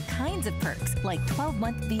get all kinds of perks, like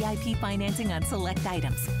 12-month VIP financing on select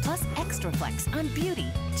items, plus extra flex on beauty,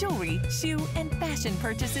 jewelry, shoe, and fashion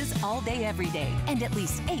purchases all day, every day. And at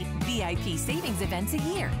least 8 VIP savings events a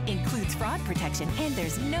year. Includes fraud protection, and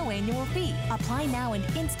there's no annual fee. Apply now and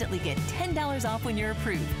instantly get $10 off when you're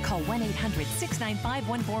approved. Call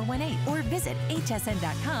 1-800-695-1418 or visit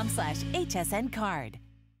hsn.com/HSN card.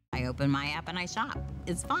 I open my app and I shop.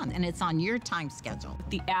 It's fun, and it's on your time schedule.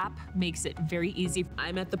 The app makes it very easy.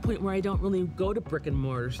 I'm at the point where I don't really go to brick and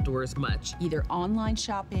mortar stores much. Either online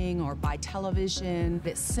shopping or by television.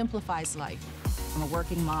 It simplifies life. I'm a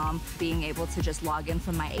working mom. Being able to just log in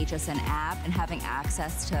from my HSN app and having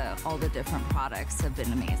access to all the different products have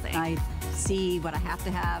been amazing. I see what I have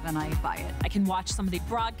to have and I buy it. I can watch some of the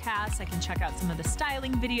broadcasts, I can check out some of the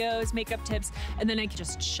styling videos, makeup tips, and then I can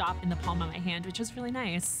just shop in the palm of my hand, which is really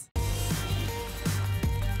nice.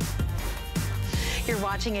 You're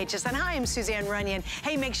watching HSN. Hi, I'm Suzanne Runyon.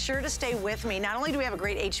 Hey, make sure to stay with me. Not only do we have a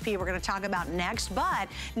great HP we're going to talk about next, but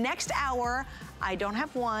next hour, I don't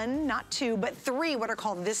have one, not two, but three what are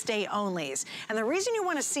called this day onlys. And the reason you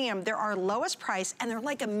want to see them, they're our lowest price and they're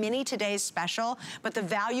like a mini today's special, but the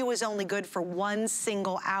value is only good for one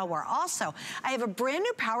single hour. Also, I have a brand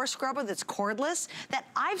new power scrubber that's cordless that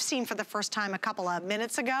I've seen for the first time a couple of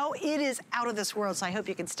minutes ago. It is out of this world, so I hope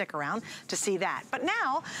you can stick around to see that. But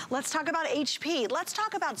now, let's talk about HP. Let's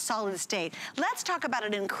talk about solid state. Let's talk about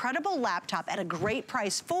an incredible laptop at a great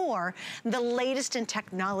price for the latest in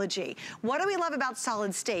technology. What do we love about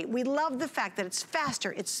solid state? We love the fact that it's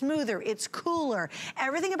faster, it's smoother, it's cooler.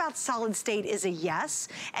 Everything about solid state is a yes,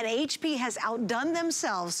 and HP has outdone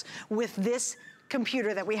themselves with this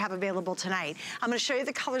computer that we have available tonight. I'm going to show you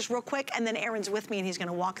the colors real quick, and then Aaron's with me and he's going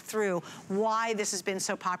to walk through why this has been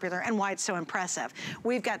so popular and why it's so impressive.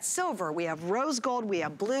 We've got silver, we have rose gold, we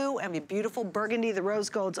have blue, and we have beautiful burgundy. The rose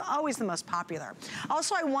gold's always the most popular.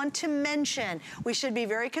 Also, I want to mention we should be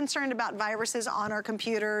very concerned about viruses on our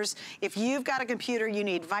computers. If you've got a computer, you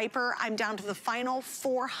need Viper. I'm down to the final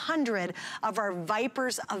 400 of our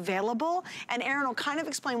Vipers available, and Aaron will kind of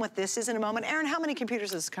explain what this is in a moment. Aaron, how many computers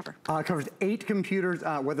does this cover? It covers 8 computers,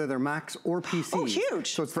 whether they're Macs or PCs. Oh,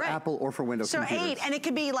 huge. So it's for Apple or for Windows computers. 8, and it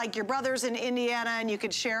could be like your brother's in Indiana and you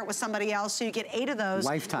could share it with somebody else, so you get 8 of those.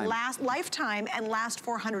 Lifetime. Lifetime and last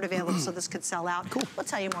 400 available, so this could sell out. Cool. We'll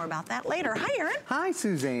tell you more about that later. Hi, Aaron. Hi,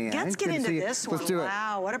 Suzanne. Let's get into this one. Let's do it.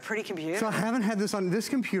 Wow, what a pretty computer. So I haven't had this on. This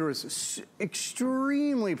computer is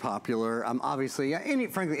extremely popular. Obviously,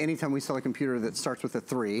 frankly, anytime we sell a computer that starts with a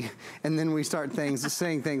 3, and then we start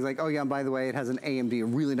saying things like, oh yeah, by the way, it has an AMD, a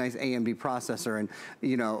really nice AMD processor, and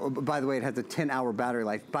you know, by the way, it has a 10-hour battery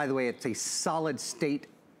life. By the way, it's a solid state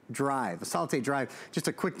drive, Just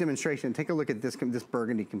a quick demonstration. Take a look at this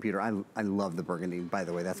burgundy computer. I love the burgundy, by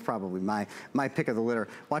the way. That's probably my pick of the litter.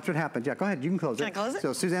 Watch what happens. Yeah, go ahead. You can close it. Can I close it?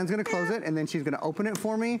 So Suzanne's going to close it, and then she's going to open it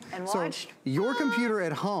for me. And watch. So your computer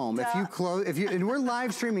at home, if you close, and we're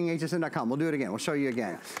live streaming HSN.com. We'll do it again. We'll show you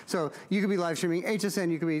again. So you could be live streaming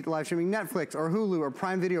HSN. You could be live streaming Netflix or Hulu or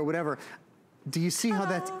Prime Video or whatever. Do you see how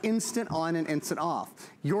that's instant on and instant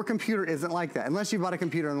off? Your computer isn't like that. Unless you bought a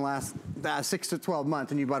computer in the last 6 to 12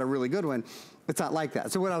 months and you bought a really good one, it's not like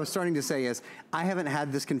that. So what I was starting to say is, I haven't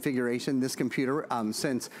had this configuration, this computer,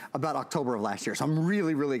 since about October of last year. So I'm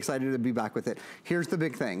really, really excited to be back with it. Here's the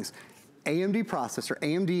big things. AMD processor.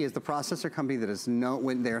 AMD is the processor company that is known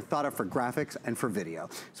when they're thought of for graphics and for video.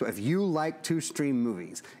 So if you like to stream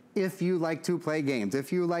movies, if you like to play games,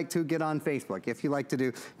 if you like to get on Facebook, if you like to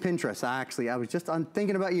do Pinterest. I was just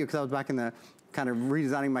thinking about you because I was back in the kind of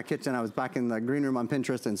redesigning my kitchen. I was back in the green room on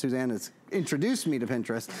Pinterest, and Suzanne has introduced me to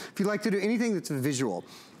Pinterest. If you like to do anything that's visual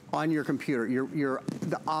on your computer,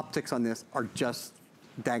 the optics on this are just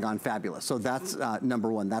daggone fabulous. So that's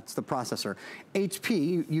number one. That's the processor.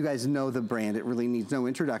 HP, you guys know the brand. It really needs no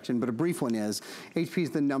introduction, but a brief one is, HP is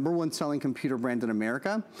the #1 selling computer brand in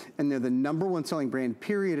America, and they're the #1 selling brand,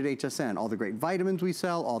 period, at HSN. All the great vitamins we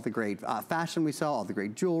sell, all the great fashion we sell, all the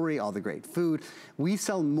great jewelry, all the great food. We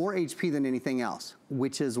sell more HP than anything else,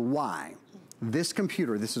 which is why this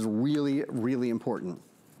computer, this is really, really important.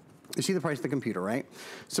 You see the price of the computer, right?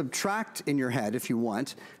 Subtract in your head, if you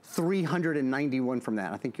want, $391 from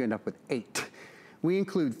that. I think you end up with 8. We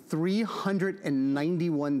include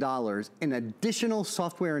 $391 in additional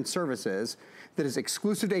software and services that is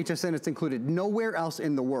exclusive to HSN. It's included nowhere else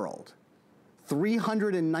in the world.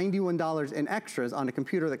 $391 in extras on a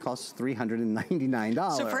computer that costs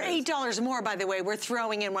 $399. So for $8 more, by the way, we're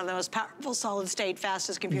throwing in one of the most powerful solid state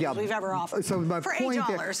fastest computers we've ever offered. So my for point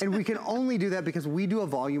 $8. there, and we can only do that because we do a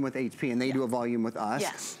volume with HP and they do a volume with us.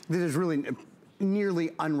 Yes. That is really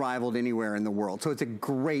nearly unrivaled anywhere in the world. So it's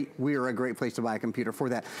we're a great place to buy a computer for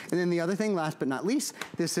that. And then the other thing, last but not least,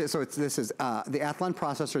 this is the Athlon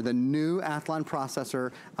processor, the new Athlon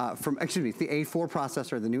processor the A4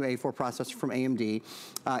 processor, the new A4 processor from AMD.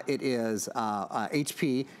 It is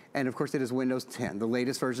HP, and of course it is Windows 10, the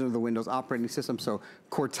latest version of the Windows operating system. So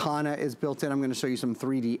Cortana is built in. I'm gonna show you some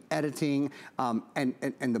 3D editing, and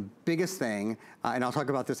the biggest thing, and I'll talk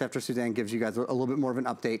about this after Suzanne gives you guys a little bit more of an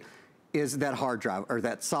update, is that hard drive, or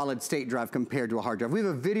that solid state drive compared to a hard drive. We have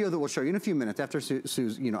a video that we'll show you in a few minutes after Sue's,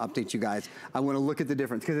 updates you guys. I want to look at the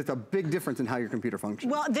difference because it's a big difference in how your computer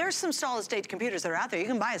functions. Well, there's some solid state computers that are out there. You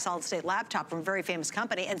can buy a solid state laptop from a very famous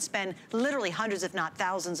company and spend literally hundreds, if not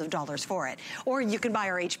thousands of dollars for it. Or you can buy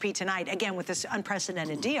our HP tonight, again, with this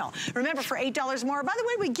unprecedented deal. Remember, for $8 more, by the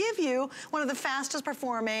way, we give you one of the fastest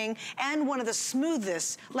performing and one of the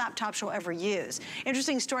smoothest laptops you'll ever use.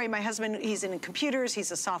 Interesting story, my husband, he's in computers,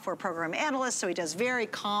 he's a software program analyst, so he does very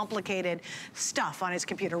complicated stuff on his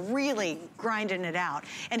computer, really grinding it out.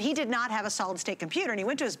 And he did not have a solid state computer, and he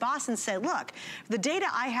went to his boss and said, look, the data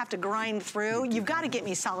I have to grind through, you've got to get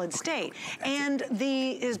me solid state. And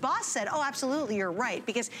his boss said, oh, absolutely, you're right,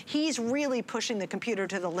 because he's really pushing the computer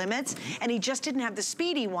to the limits, and he just didn't have the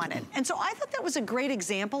speed he wanted. And so I thought that was a great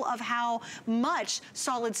example of how much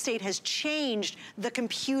solid state has changed the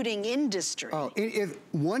computing industry. Oh,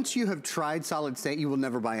 once you have tried solid state, you will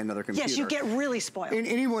never buy another computer. Yes, you get really spoiled. And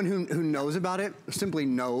anyone who knows about it simply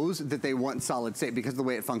knows that they want solid state because of the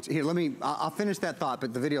way it functions. Here, I'll finish that thought,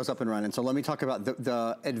 but the video's up and running. So let me talk about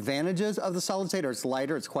the advantages of the solid state. It's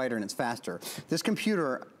lighter, it's quieter, and it's faster. This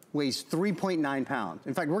computer weighs 3.9 pounds.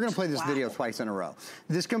 In fact, we're gonna play this video twice in a row.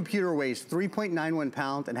 This computer weighs 3.91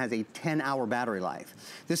 pounds and has a 10-hour battery life.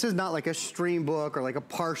 This is not like a stream book or like a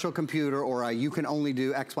partial computer or a you can only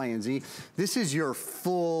do X, Y, and Z. This is your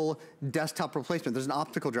full desktop replacement. There's an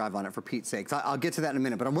optical drive on it, for Pete's sakes. I'll get to that in a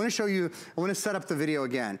minute, but I wanna show you, I wanna set up the video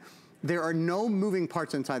again. There are no moving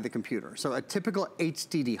parts inside the computer. So a typical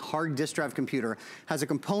HDD, hard disk drive computer, has a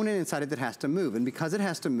component inside it that has to move. And because it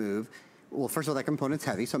has to move, well, first of all, that component's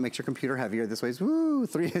heavy, so it makes your computer heavier. This weighs,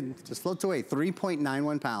 just floats away,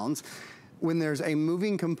 3.91 pounds. When there's a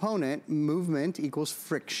moving component, movement equals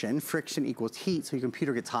friction. Friction equals heat, so your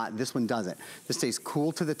computer gets hot. This one doesn't. This stays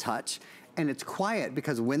cool to the touch, and it's quiet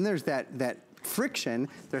because when there's that friction,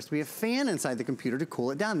 there has to be a fan inside the computer to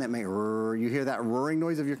cool it down. That may, you hear that roaring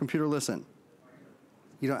noise of your computer, listen.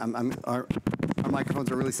 Our microphones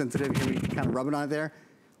are really sensitive. You hear me kind of rubbing on it there?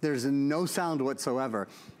 There's no sound whatsoever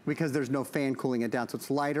because there's no fan cooling it down. So it's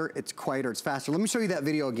lighter, it's quieter, it's faster. Let me show you that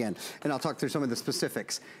video again, and I'll talk through some of the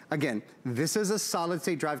specifics. Again, this is a solid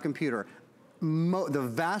state drive computer. The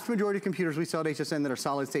vast majority of computers we sell at HSN that are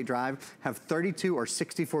solid state drive have 32 or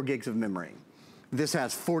 64 gigs of memory. This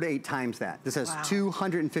has 4 to 8 times that. This has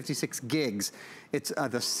 256 gigs. It's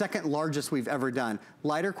the second largest we've ever done.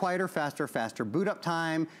 Lighter, quieter, faster, faster boot up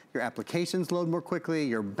time. Your applications load more quickly.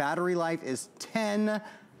 Your battery life is 10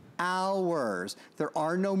 hours. There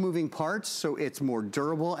are no moving parts, so it's more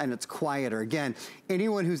durable and it's quieter. Again,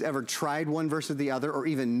 anyone who's ever tried one versus the other or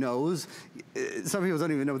even knows, some people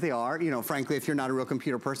don't even know what they are. Frankly, if you're not a real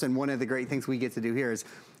computer person, one of the great things we get to do here is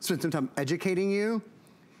spend some time educating you.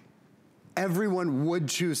 Everyone would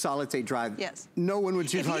choose solid state drive. Yes. No one would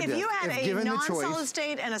choose hard disk. If you had a non-solid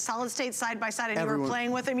state and a solid state side by side and you were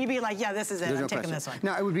playing with them, you'd be like, yeah, this is it, I'm taking this one.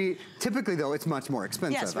 Now it would be, typically though, it's much more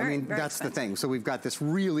expensive. Yes, very, very that's expensive. the thing. So we've got this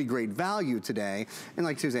really great value today. And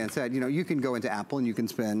like Suzanne said, you can go into Apple and you can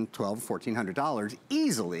spend $1,200, $1,400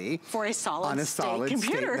 easily. For a solid state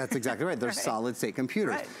computer. That's exactly right. They're solid state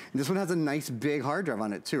computers. Right. This one has a nice big hard drive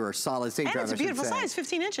on it too, or solid state drive, And it's a beautiful size,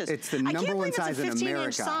 15 inches. It's the number one size in America. I can't believe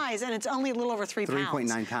it's a 15-inch size and it's only a little over 3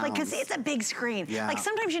 pounds. 3.9 pounds. Like, because it's a big screen. Yeah. Like,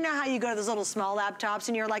 sometimes you know how you go to those little small laptops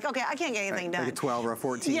and you're like, okay, I can't get anything done. Like a 12 or a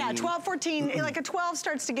 14. Yeah, 12, 14. Like a 12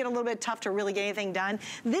 starts to get a little bit tough to really get anything done.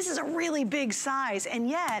 This is a really big size, and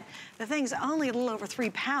yet the thing's only a little over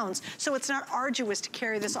 3 pounds. So it's not arduous to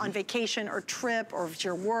carry this on vacation or trip, or if it's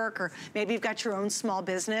your work, or maybe you've got your own small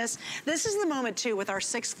business. This is the moment too with our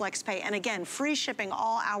 6 Flex Pay, and again, free shipping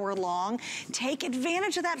all hour long. Take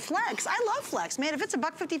advantage of that Flex. I love Flex, man. If it's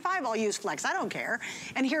 $1.55, I'll use Flex. I don't care.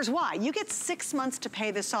 And here's why. You get 6 months to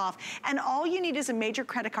pay this off, and all you need is a major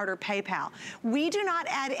credit card or PayPal. We do not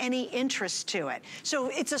add any interest to it. So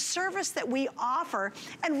it's a service that we offer,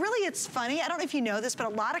 and really it's funny, I don't know if you know this, but a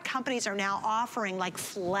lot of companies are now offering like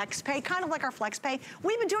Flex Pay, kind of like our Flex Pay.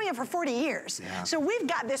 We've been doing it for 40 years. Yeah. So we've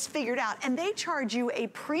got this figured out, and they charge you a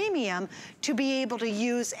premium to be able to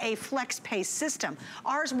use a Flex Pay system.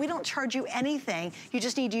 Ours, we don't charge you anything. You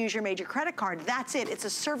just need to use your major credit card. That's it. It's a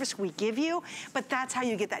service we give you, but that's how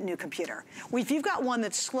you get that new computer. If you've got one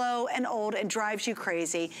that's slow and old and drives you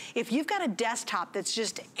crazy, if you've got a desktop that's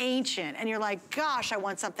just ancient and you're like, gosh, I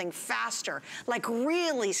want something faster, like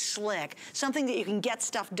really slick, something that you can get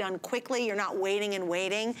stuff done quickly, you're not waiting and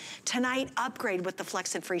waiting, tonight upgrade with the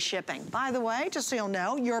Flex and free shipping. By the way, just so you'll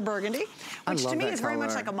know, your burgundy, which to me is very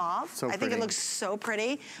much like a mauve. I think it looks so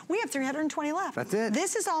pretty. We have 320 left. That's it.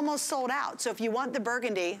 This is almost sold out. So if you want the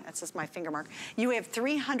burgundy, that's just my finger mark, you have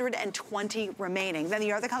 320 120 remaining. Then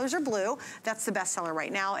the other colors are blue. That's the best seller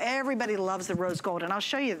right now. Everybody loves the rose gold, and I'll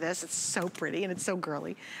show you this. It's so pretty and it's so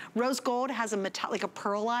girly. Rose gold has a like a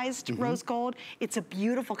pearlized rose gold. It's a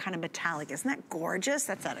beautiful kind of metallic. Isn't that gorgeous?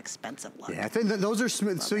 That's that expensive look. Yeah, I think those are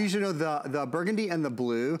smooth. So you should know the burgundy and the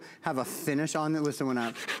blue have a finish on it. Listen, when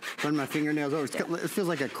I run my fingernails over, it feels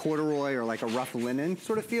like a corduroy or like a rough linen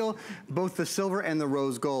sort of feel. Both the silver and the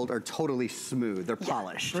rose gold are totally smooth. They're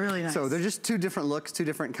polished. Really nice. So they're just two different looks, two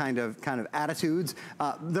different kind of attitudes.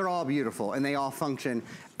 They're all beautiful and they all function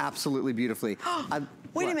absolutely beautifully.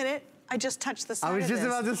 Wait a minute. I just touched the side I was just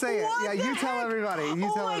about to say it. Yeah, you tell everybody.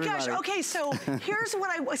 You tell everybody. Oh my gosh. Okay, so here's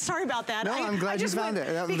what sorry about that. No, I'm glad you found it.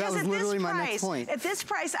 That was literally my next point. At this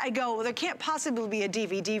price, I go, well, there can't possibly be a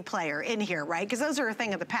DVD player in here, right? Because those are a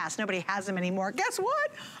thing of the past. Nobody has them anymore. Guess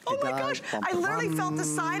what? Oh my gosh. I literally felt the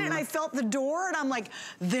side and I felt the door and I'm like,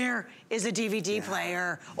 there is a DVD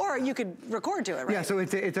player. Or you could record to it, right? Yeah, so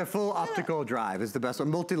it's a full optical drive is the best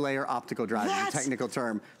one. Multi-layer optical drive is the technical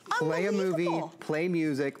term. Play a movie, play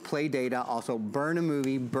music, play data, also burn a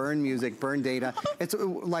movie, burn music, burn data. It's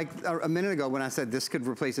like a minute ago when I said this could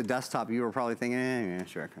replace a desktop, you were probably thinking, yeah,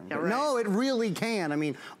 sure. Yeah, right. No, it really can. I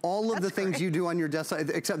mean, all of the things you do on your desktop,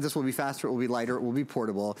 except this will be faster, it will be lighter, it will be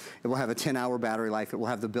portable, it will have a 10-hour battery life, it will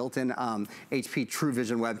have the built-in HP True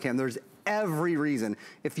Vision webcam. There's every reason.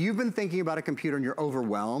 If you've been thinking about a computer and you're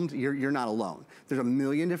overwhelmed, you're not alone. There's a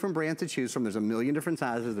million different brands to choose from. There's a million different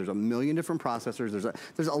sizes. There's a million different processors.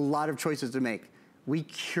 There's a lot of choices to make. We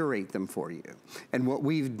curate them for you. And what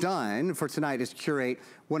we've done for tonight is curate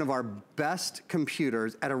one of our best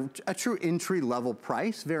computers at a true entry-level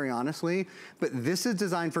price, very honestly. But this is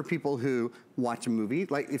designed for people who watch a movie,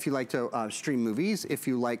 like if you like to stream movies, if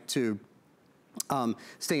you like to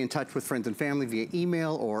stay in touch with friends and family via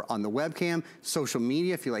email or on the webcam, social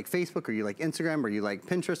media, if you like Facebook or you like Instagram or you like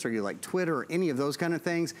Pinterest or you like Twitter or any of those kind of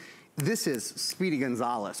things. This is Speedy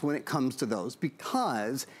Gonzales when it comes to those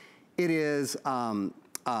because it is a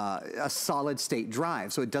solid state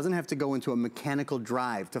drive. So it doesn't have to go into a mechanical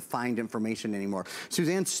drive to find information anymore.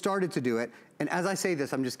 Suzanne started to do it. And as I say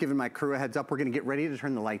this, I'm just giving my crew a heads up. We're gonna get ready to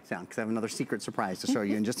turn the lights down because I have another secret surprise to show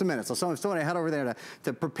you in just a minute. So someone head over there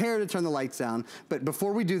to prepare to turn the lights down. But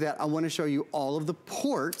before we do that, I wanna show you all of the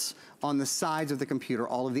ports on the sides of the computer,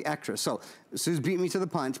 all of the extras. So Suze beat me to the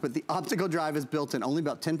punch, but the optical drive is built in. Only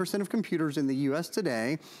about 10% of computers in the US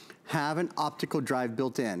today have an optical drive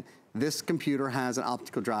built in. This computer has an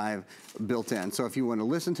optical drive built in. So if you want to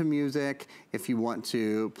listen to music, if you want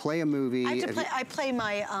to play a movie. I play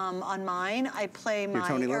my, on mine, I play my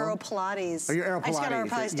Aero Pilates. Oh, your Aero Pilates. I just got Aero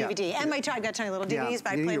Pilates DVD. And I've got tiny little DVDs,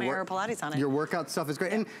 but I play my Aero Pilates on it. Your workout stuff is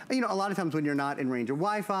great. And you know, a lot of times when you're not in range of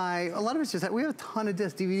Wi-Fi, a lot of it's just that we have a ton of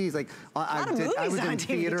disc DVDs. Like I was in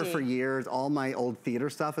theater for years. All my old theater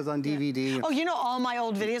stuff is on DVD. Oh, you know, all my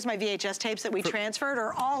old videos, my VHS tapes that we transferred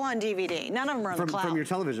are all on DVD. None of them are on the cloud. From your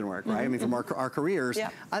television work. Right? I mean, from our careers,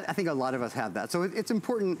 I think a lot of us have that. So it's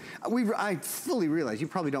important. I fully realize you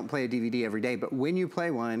probably don't play a DVD every day, but when you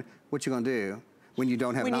play one, what you gonna do when you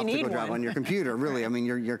don't have an optical drive on your computer? Really, I mean,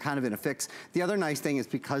 you're kind of in a fix. The other nice thing is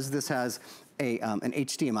because this has an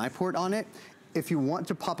HDMI port on it, if you want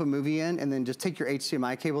to pop a movie in and then just take your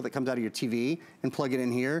HDMI cable that comes out of your TV and plug it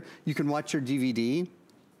in here, you can watch your DVD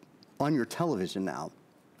on your television now.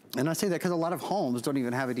 And I say that because a lot of homes don't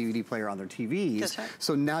even have a DVD player on their TVs. That's right.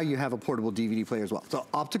 So now you have a portable DVD player as well. So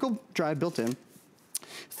optical drive built in.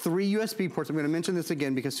 3 USB ports. I'm going to mention this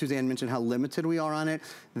again because Suzanne mentioned how limited we are on it.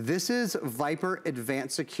 This is Viper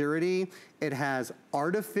Advanced Security. It has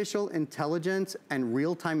artificial intelligence and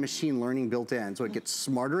real-time machine learning built in. So it gets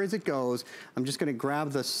smarter as it goes. I'm just going to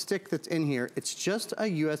grab the stick that's in here. It's just a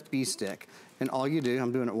USB stick. And all you do,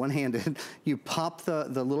 I'm doing it one-handed, you pop the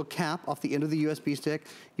little cap off the end of the USB stick,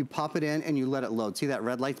 you pop it in and you let it load. See that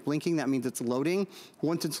red light's blinking? That means it's loading.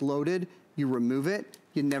 Once it's loaded, you remove it.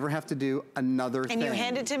 You never have to do another thing. And you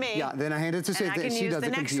hand it to me. Yeah, then I hand it to Suzanne. She does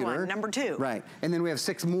the computer. next one, number 2. Right, and then we have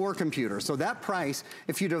 6 more computers. So that price,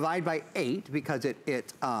 if you divide by 8, because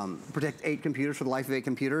it protects 8 computers for the life of 8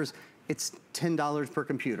 computers, it's $10 per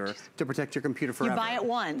computer to protect your computer forever. You buy it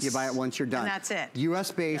once. You buy it once, you're done. And that's it.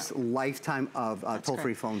 US-based lifetime of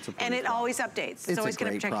toll-free phone support. And it always updates. It's always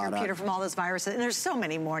going to protect your computer from all those viruses. And there's so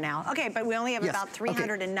many more now. Okay, but we only have about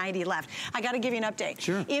 390 left. I got to give you an update.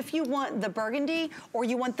 Sure. If you want the burgundy or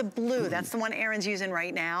you want the blue, that's the one Aaron's using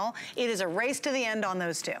right now. It is a race to the end on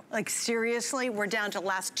those two. Like seriously, we're down to the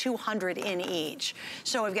last 200 in each.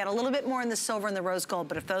 So we've got a little bit more in the silver and the rose gold,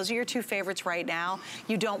 but if those are your 2 favorites right now,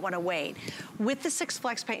 you don't want to wait. With the 6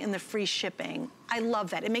 FlexPay and the free shipping, I love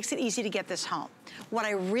that. It makes it easy to get this home. What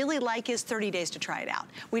I really like is 30 days to try it out.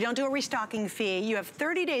 We don't do a restocking fee. You have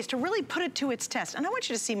 30 days to really put it to its test. And I want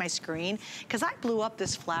you to see my screen, because I blew up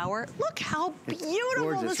this flower. Look how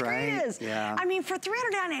beautiful the screen is. Yeah. I mean, for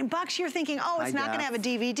 $399, you're thinking, oh, it's not gonna have a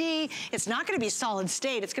DVD. It's not gonna be solid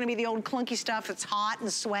state. It's gonna be the old clunky stuff. It's hot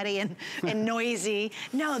and sweaty and noisy.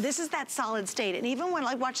 No, this is that solid state. And even when,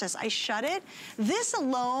 like, watch this, I shut it. This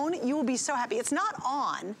alone, you will be so happy. It's not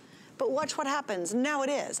on, but watch what happens. Now it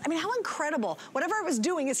is. I mean, how incredible. Whatever I was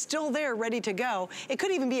doing is still there, ready to go. It could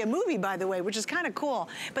even be a movie, by the way, which is kind of cool.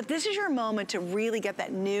 But this is your moment to really get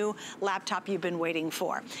that new laptop you've been waiting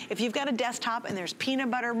for. If you've got a desktop and there's peanut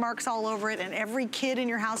butter marks all over it and every kid in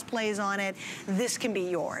your house plays on it, this can be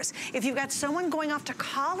yours. If you've got someone going off to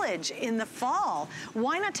college in the fall,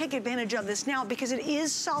 why not take advantage of this now? Because it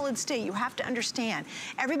is solid state. You have to understand.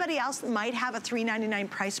 Everybody else might have a $399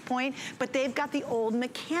 price point, but they've got the old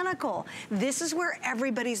mechanical. This is where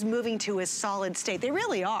everybody's moving to, is solid state. They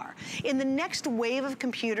really are. In the next wave of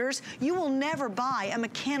computers, you will never buy a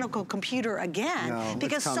mechanical computer again,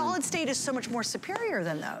 because solid state is so much more superior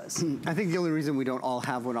than those. I think the only reason we don't all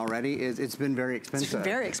have one already is it's been very expensive. It's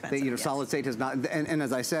very expensive, yes. Solid state has not, and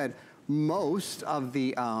as I said, most of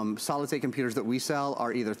the solid state computers that we sell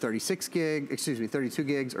are either 32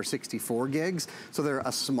 gigs or 64 gigs. So they're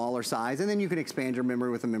a smaller size. And then you can expand your memory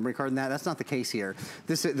with a memory card, and that's not the case here.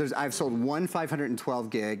 I've sold one 512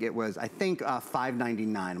 gig. It was, I think,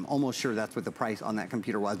 $599. I'm almost sure that's what the price on that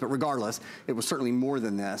computer was. But regardless, it was certainly more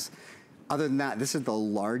than this. Other than that, this is the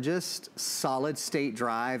largest solid state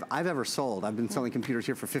drive I've ever sold. I've been selling computers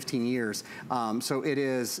here for 15 years. So it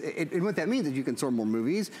is, and what that means is you can store more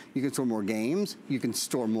movies, you can store more games, you can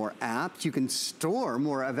store more apps, you can store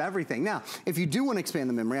more of everything. Now, if you do want to expand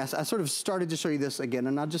the memory, I sort of started to show you this again,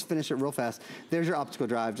 and I'll just finish it real fast. There's your optical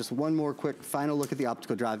drive. Just one more quick final look at the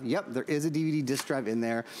optical drive. Yep, there is a DVD disk drive in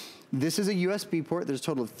there. This is a USB port. There's a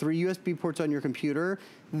total of 3 USB ports on your computer.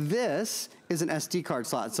 This is an SD card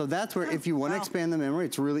slot. So that's where, if you want to expand the memory,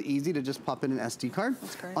 it's really easy to just pop in an SD card.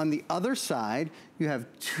 That's great. On the other side, you have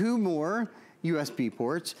 2 more USB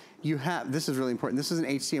ports. You have, this is really important, this is an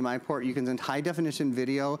HDMI port. You can send high definition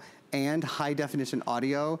video and high definition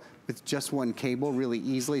audio with just one cable really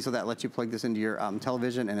easily. So that lets you plug this into your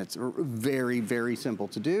television, and it's very, very simple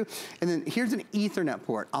to do. And then here's an Ethernet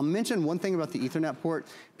port. I'll mention one thing about the Ethernet port.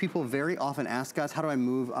 People very often ask us, how do I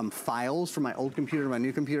move files from my old computer to my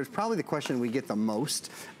new computer? It's probably the question we get the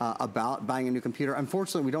most about buying a new computer.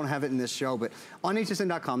 Unfortunately, we don't have it in this show, but on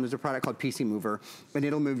hsn.com, there's a product called PC Mover, and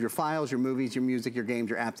it'll move your files, your movies, your music, your games,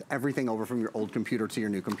 your apps, everything over from your old computer to your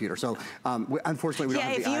new computer. So unfortunately, we don't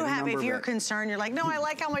have the item number. If you're concerned, you're like, no, I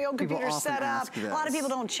like how my old computer's set up. A lot of people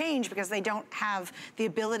don't change because they don't have the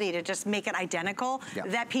ability to just make it identical. Yep.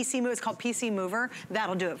 That PC Mover, it's called PC Mover,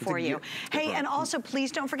 that'll do it for you. Hey, and also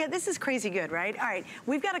please don't forget, this is crazy good, right? All right,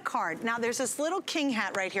 we've got a card. Now there's this little king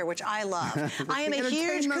hat right here, which I love. I am a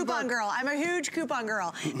huge coupon girl. I'm a huge coupon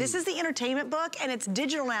girl. This is the entertainment book, and it's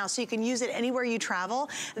digital now, so you can use it anywhere you travel.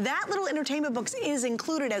 That little entertainment book is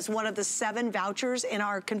included as one of the 7 vouchers in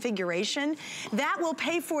our configuration. That will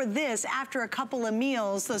pay for this after a couple of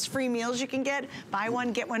meals, those free meals you can get, buy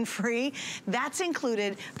one, get one free. That's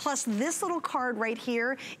included. Plus this little card right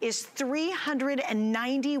here is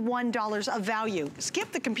 $391 of value.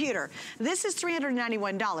 Skip the computer. This is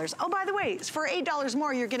 $391. Oh, by the way, for $8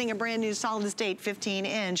 more, you're getting a brand new solid state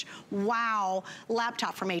 15-inch wow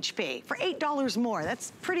laptop from HP. For $8 more,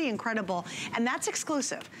 that's pretty incredible. And that's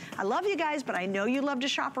exclusive. I love you guys, but I know you love to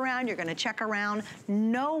shop around. You're gonna check around.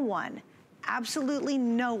 No one, absolutely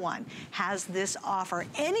no one has this offer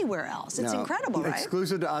anywhere else. It's incredible, right?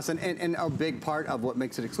 Exclusive to us, and a big part of what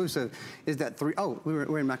makes it exclusive is that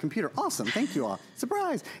we're in my computer. Awesome, thank you all.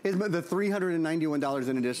 Surprise! Is the $391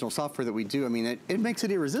 in additional software that we do. I mean, it makes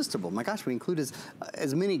it irresistible. My gosh, we include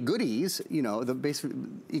as many goodies, you know, the base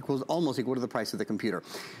almost equal to the price of the computer.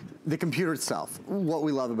 The computer itself, what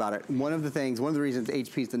we love about it, one of the reasons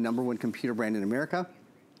HP is the #1 computer brand in America.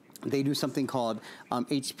 They do something called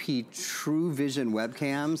HP True Vision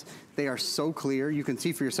webcams. They are so clear. You can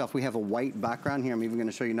see for yourself, we have a white background here. I'm even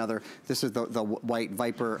gonna show you another. This is the white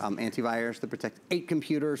Viper antivirus that protects 8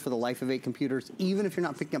 computers for the life of 8 computers. Even if you're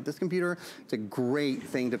not picking up this computer, it's a great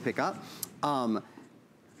thing to pick up.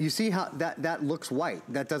 You see how that looks white.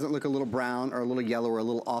 That doesn't look a little brown or a little yellow or a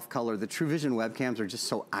little off color. The True Vision webcams are just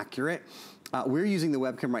so accurate. We're using the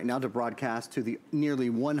webcam right now to broadcast to the nearly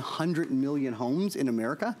 100 million homes in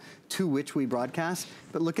America to which we broadcast.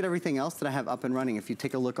 But look at everything else that I have up and running. If you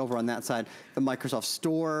take a look over on that side, the Microsoft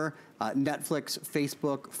Store, Netflix,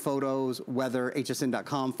 Facebook, photos, weather,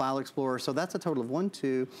 hsn.com, File Explorer. So that's a total of 1,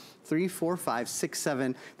 2, 3, 4, 5, 6,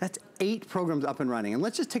 7. That's 8 programs up and running. And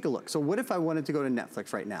let's just take a look. So what if I wanted to go to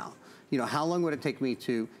Netflix right now? You know, how long would it take me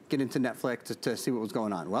to get into Netflix to see what was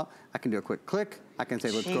going on? Well, I can do a quick click. I can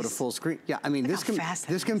say, let's go to full screen. Yeah, I mean, this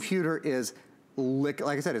computer is, like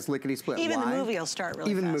I said, it's lickety-split. Even the movie will start really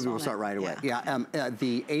fast. Even the movie will start right away. Yeah,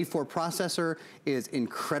 the A4 processor is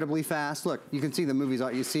incredibly fast. Look, you can see the movies.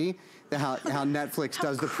 You see how Netflix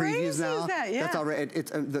does the previews now? That's already,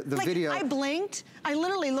 it's the like, video. I blinked. I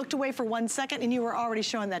literally looked away for 1 second and you were already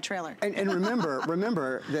showing that trailer. And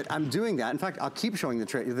remember that I'm doing that. In fact, I'll keep showing the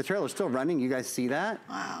trailer. The trailer's still running. You guys see that?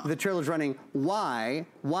 Wow. The trailer's running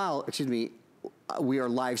while, excuse me, we are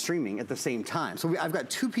live streaming at the same time. So I've got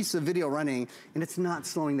 2 pieces of video running, and it's not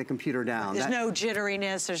slowing the computer down. There's no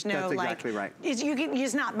jitteriness. There's no that's exactly right.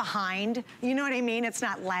 He's not behind. You know what I mean? It's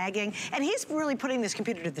not lagging. And he's really putting this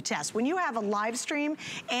computer to the test. When you have a live stream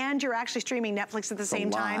and you're actually streaming Netflix at the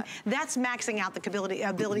same time, that's maxing out the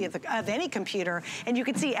ability of any computer. And you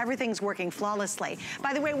can see everything's working flawlessly.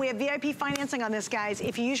 By the way, we have VIP financing on this, guys.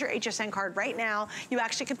 If you use your HSN card right now, you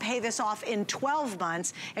actually can pay this off in 12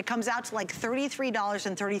 months. It comes out to like $33.33.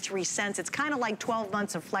 It's kind of like 12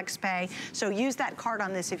 months of flex pay. So use that card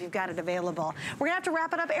on this if you've got it available. We're gonna have to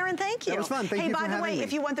wrap it up. Aaron, thank you. That was fun. Thank you for having me. Hey, by the way,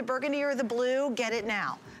 if you want the burgundy or the blue, get it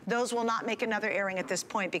now. Those will not make another airing at this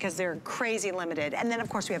point because they're crazy limited. And then, of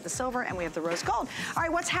course, we have the silver and we have the rose gold. All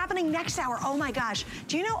right, what's happening next hour? Oh, my gosh.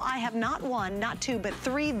 Do you know I have not 1, not 2, but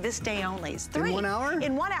 3 this day onlys? 3. In 1 hour?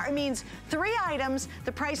 In 1 hour. It means 3 items.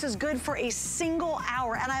 The price is good for a single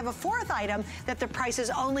hour. And I have a 4th item that the price is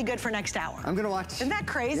only good for next hour. I'm going to watch. Isn't that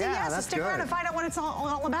crazy? Yeah, yes, that's stick good. around and find out what it's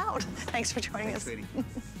all about. Thanks for joining us.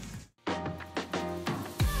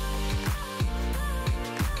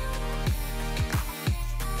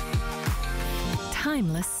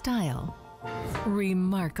 Timeless style,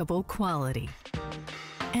 remarkable quality,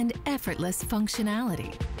 and effortless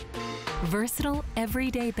functionality. Versatile,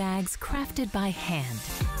 everyday bags crafted by hand.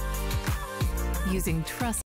 Using trust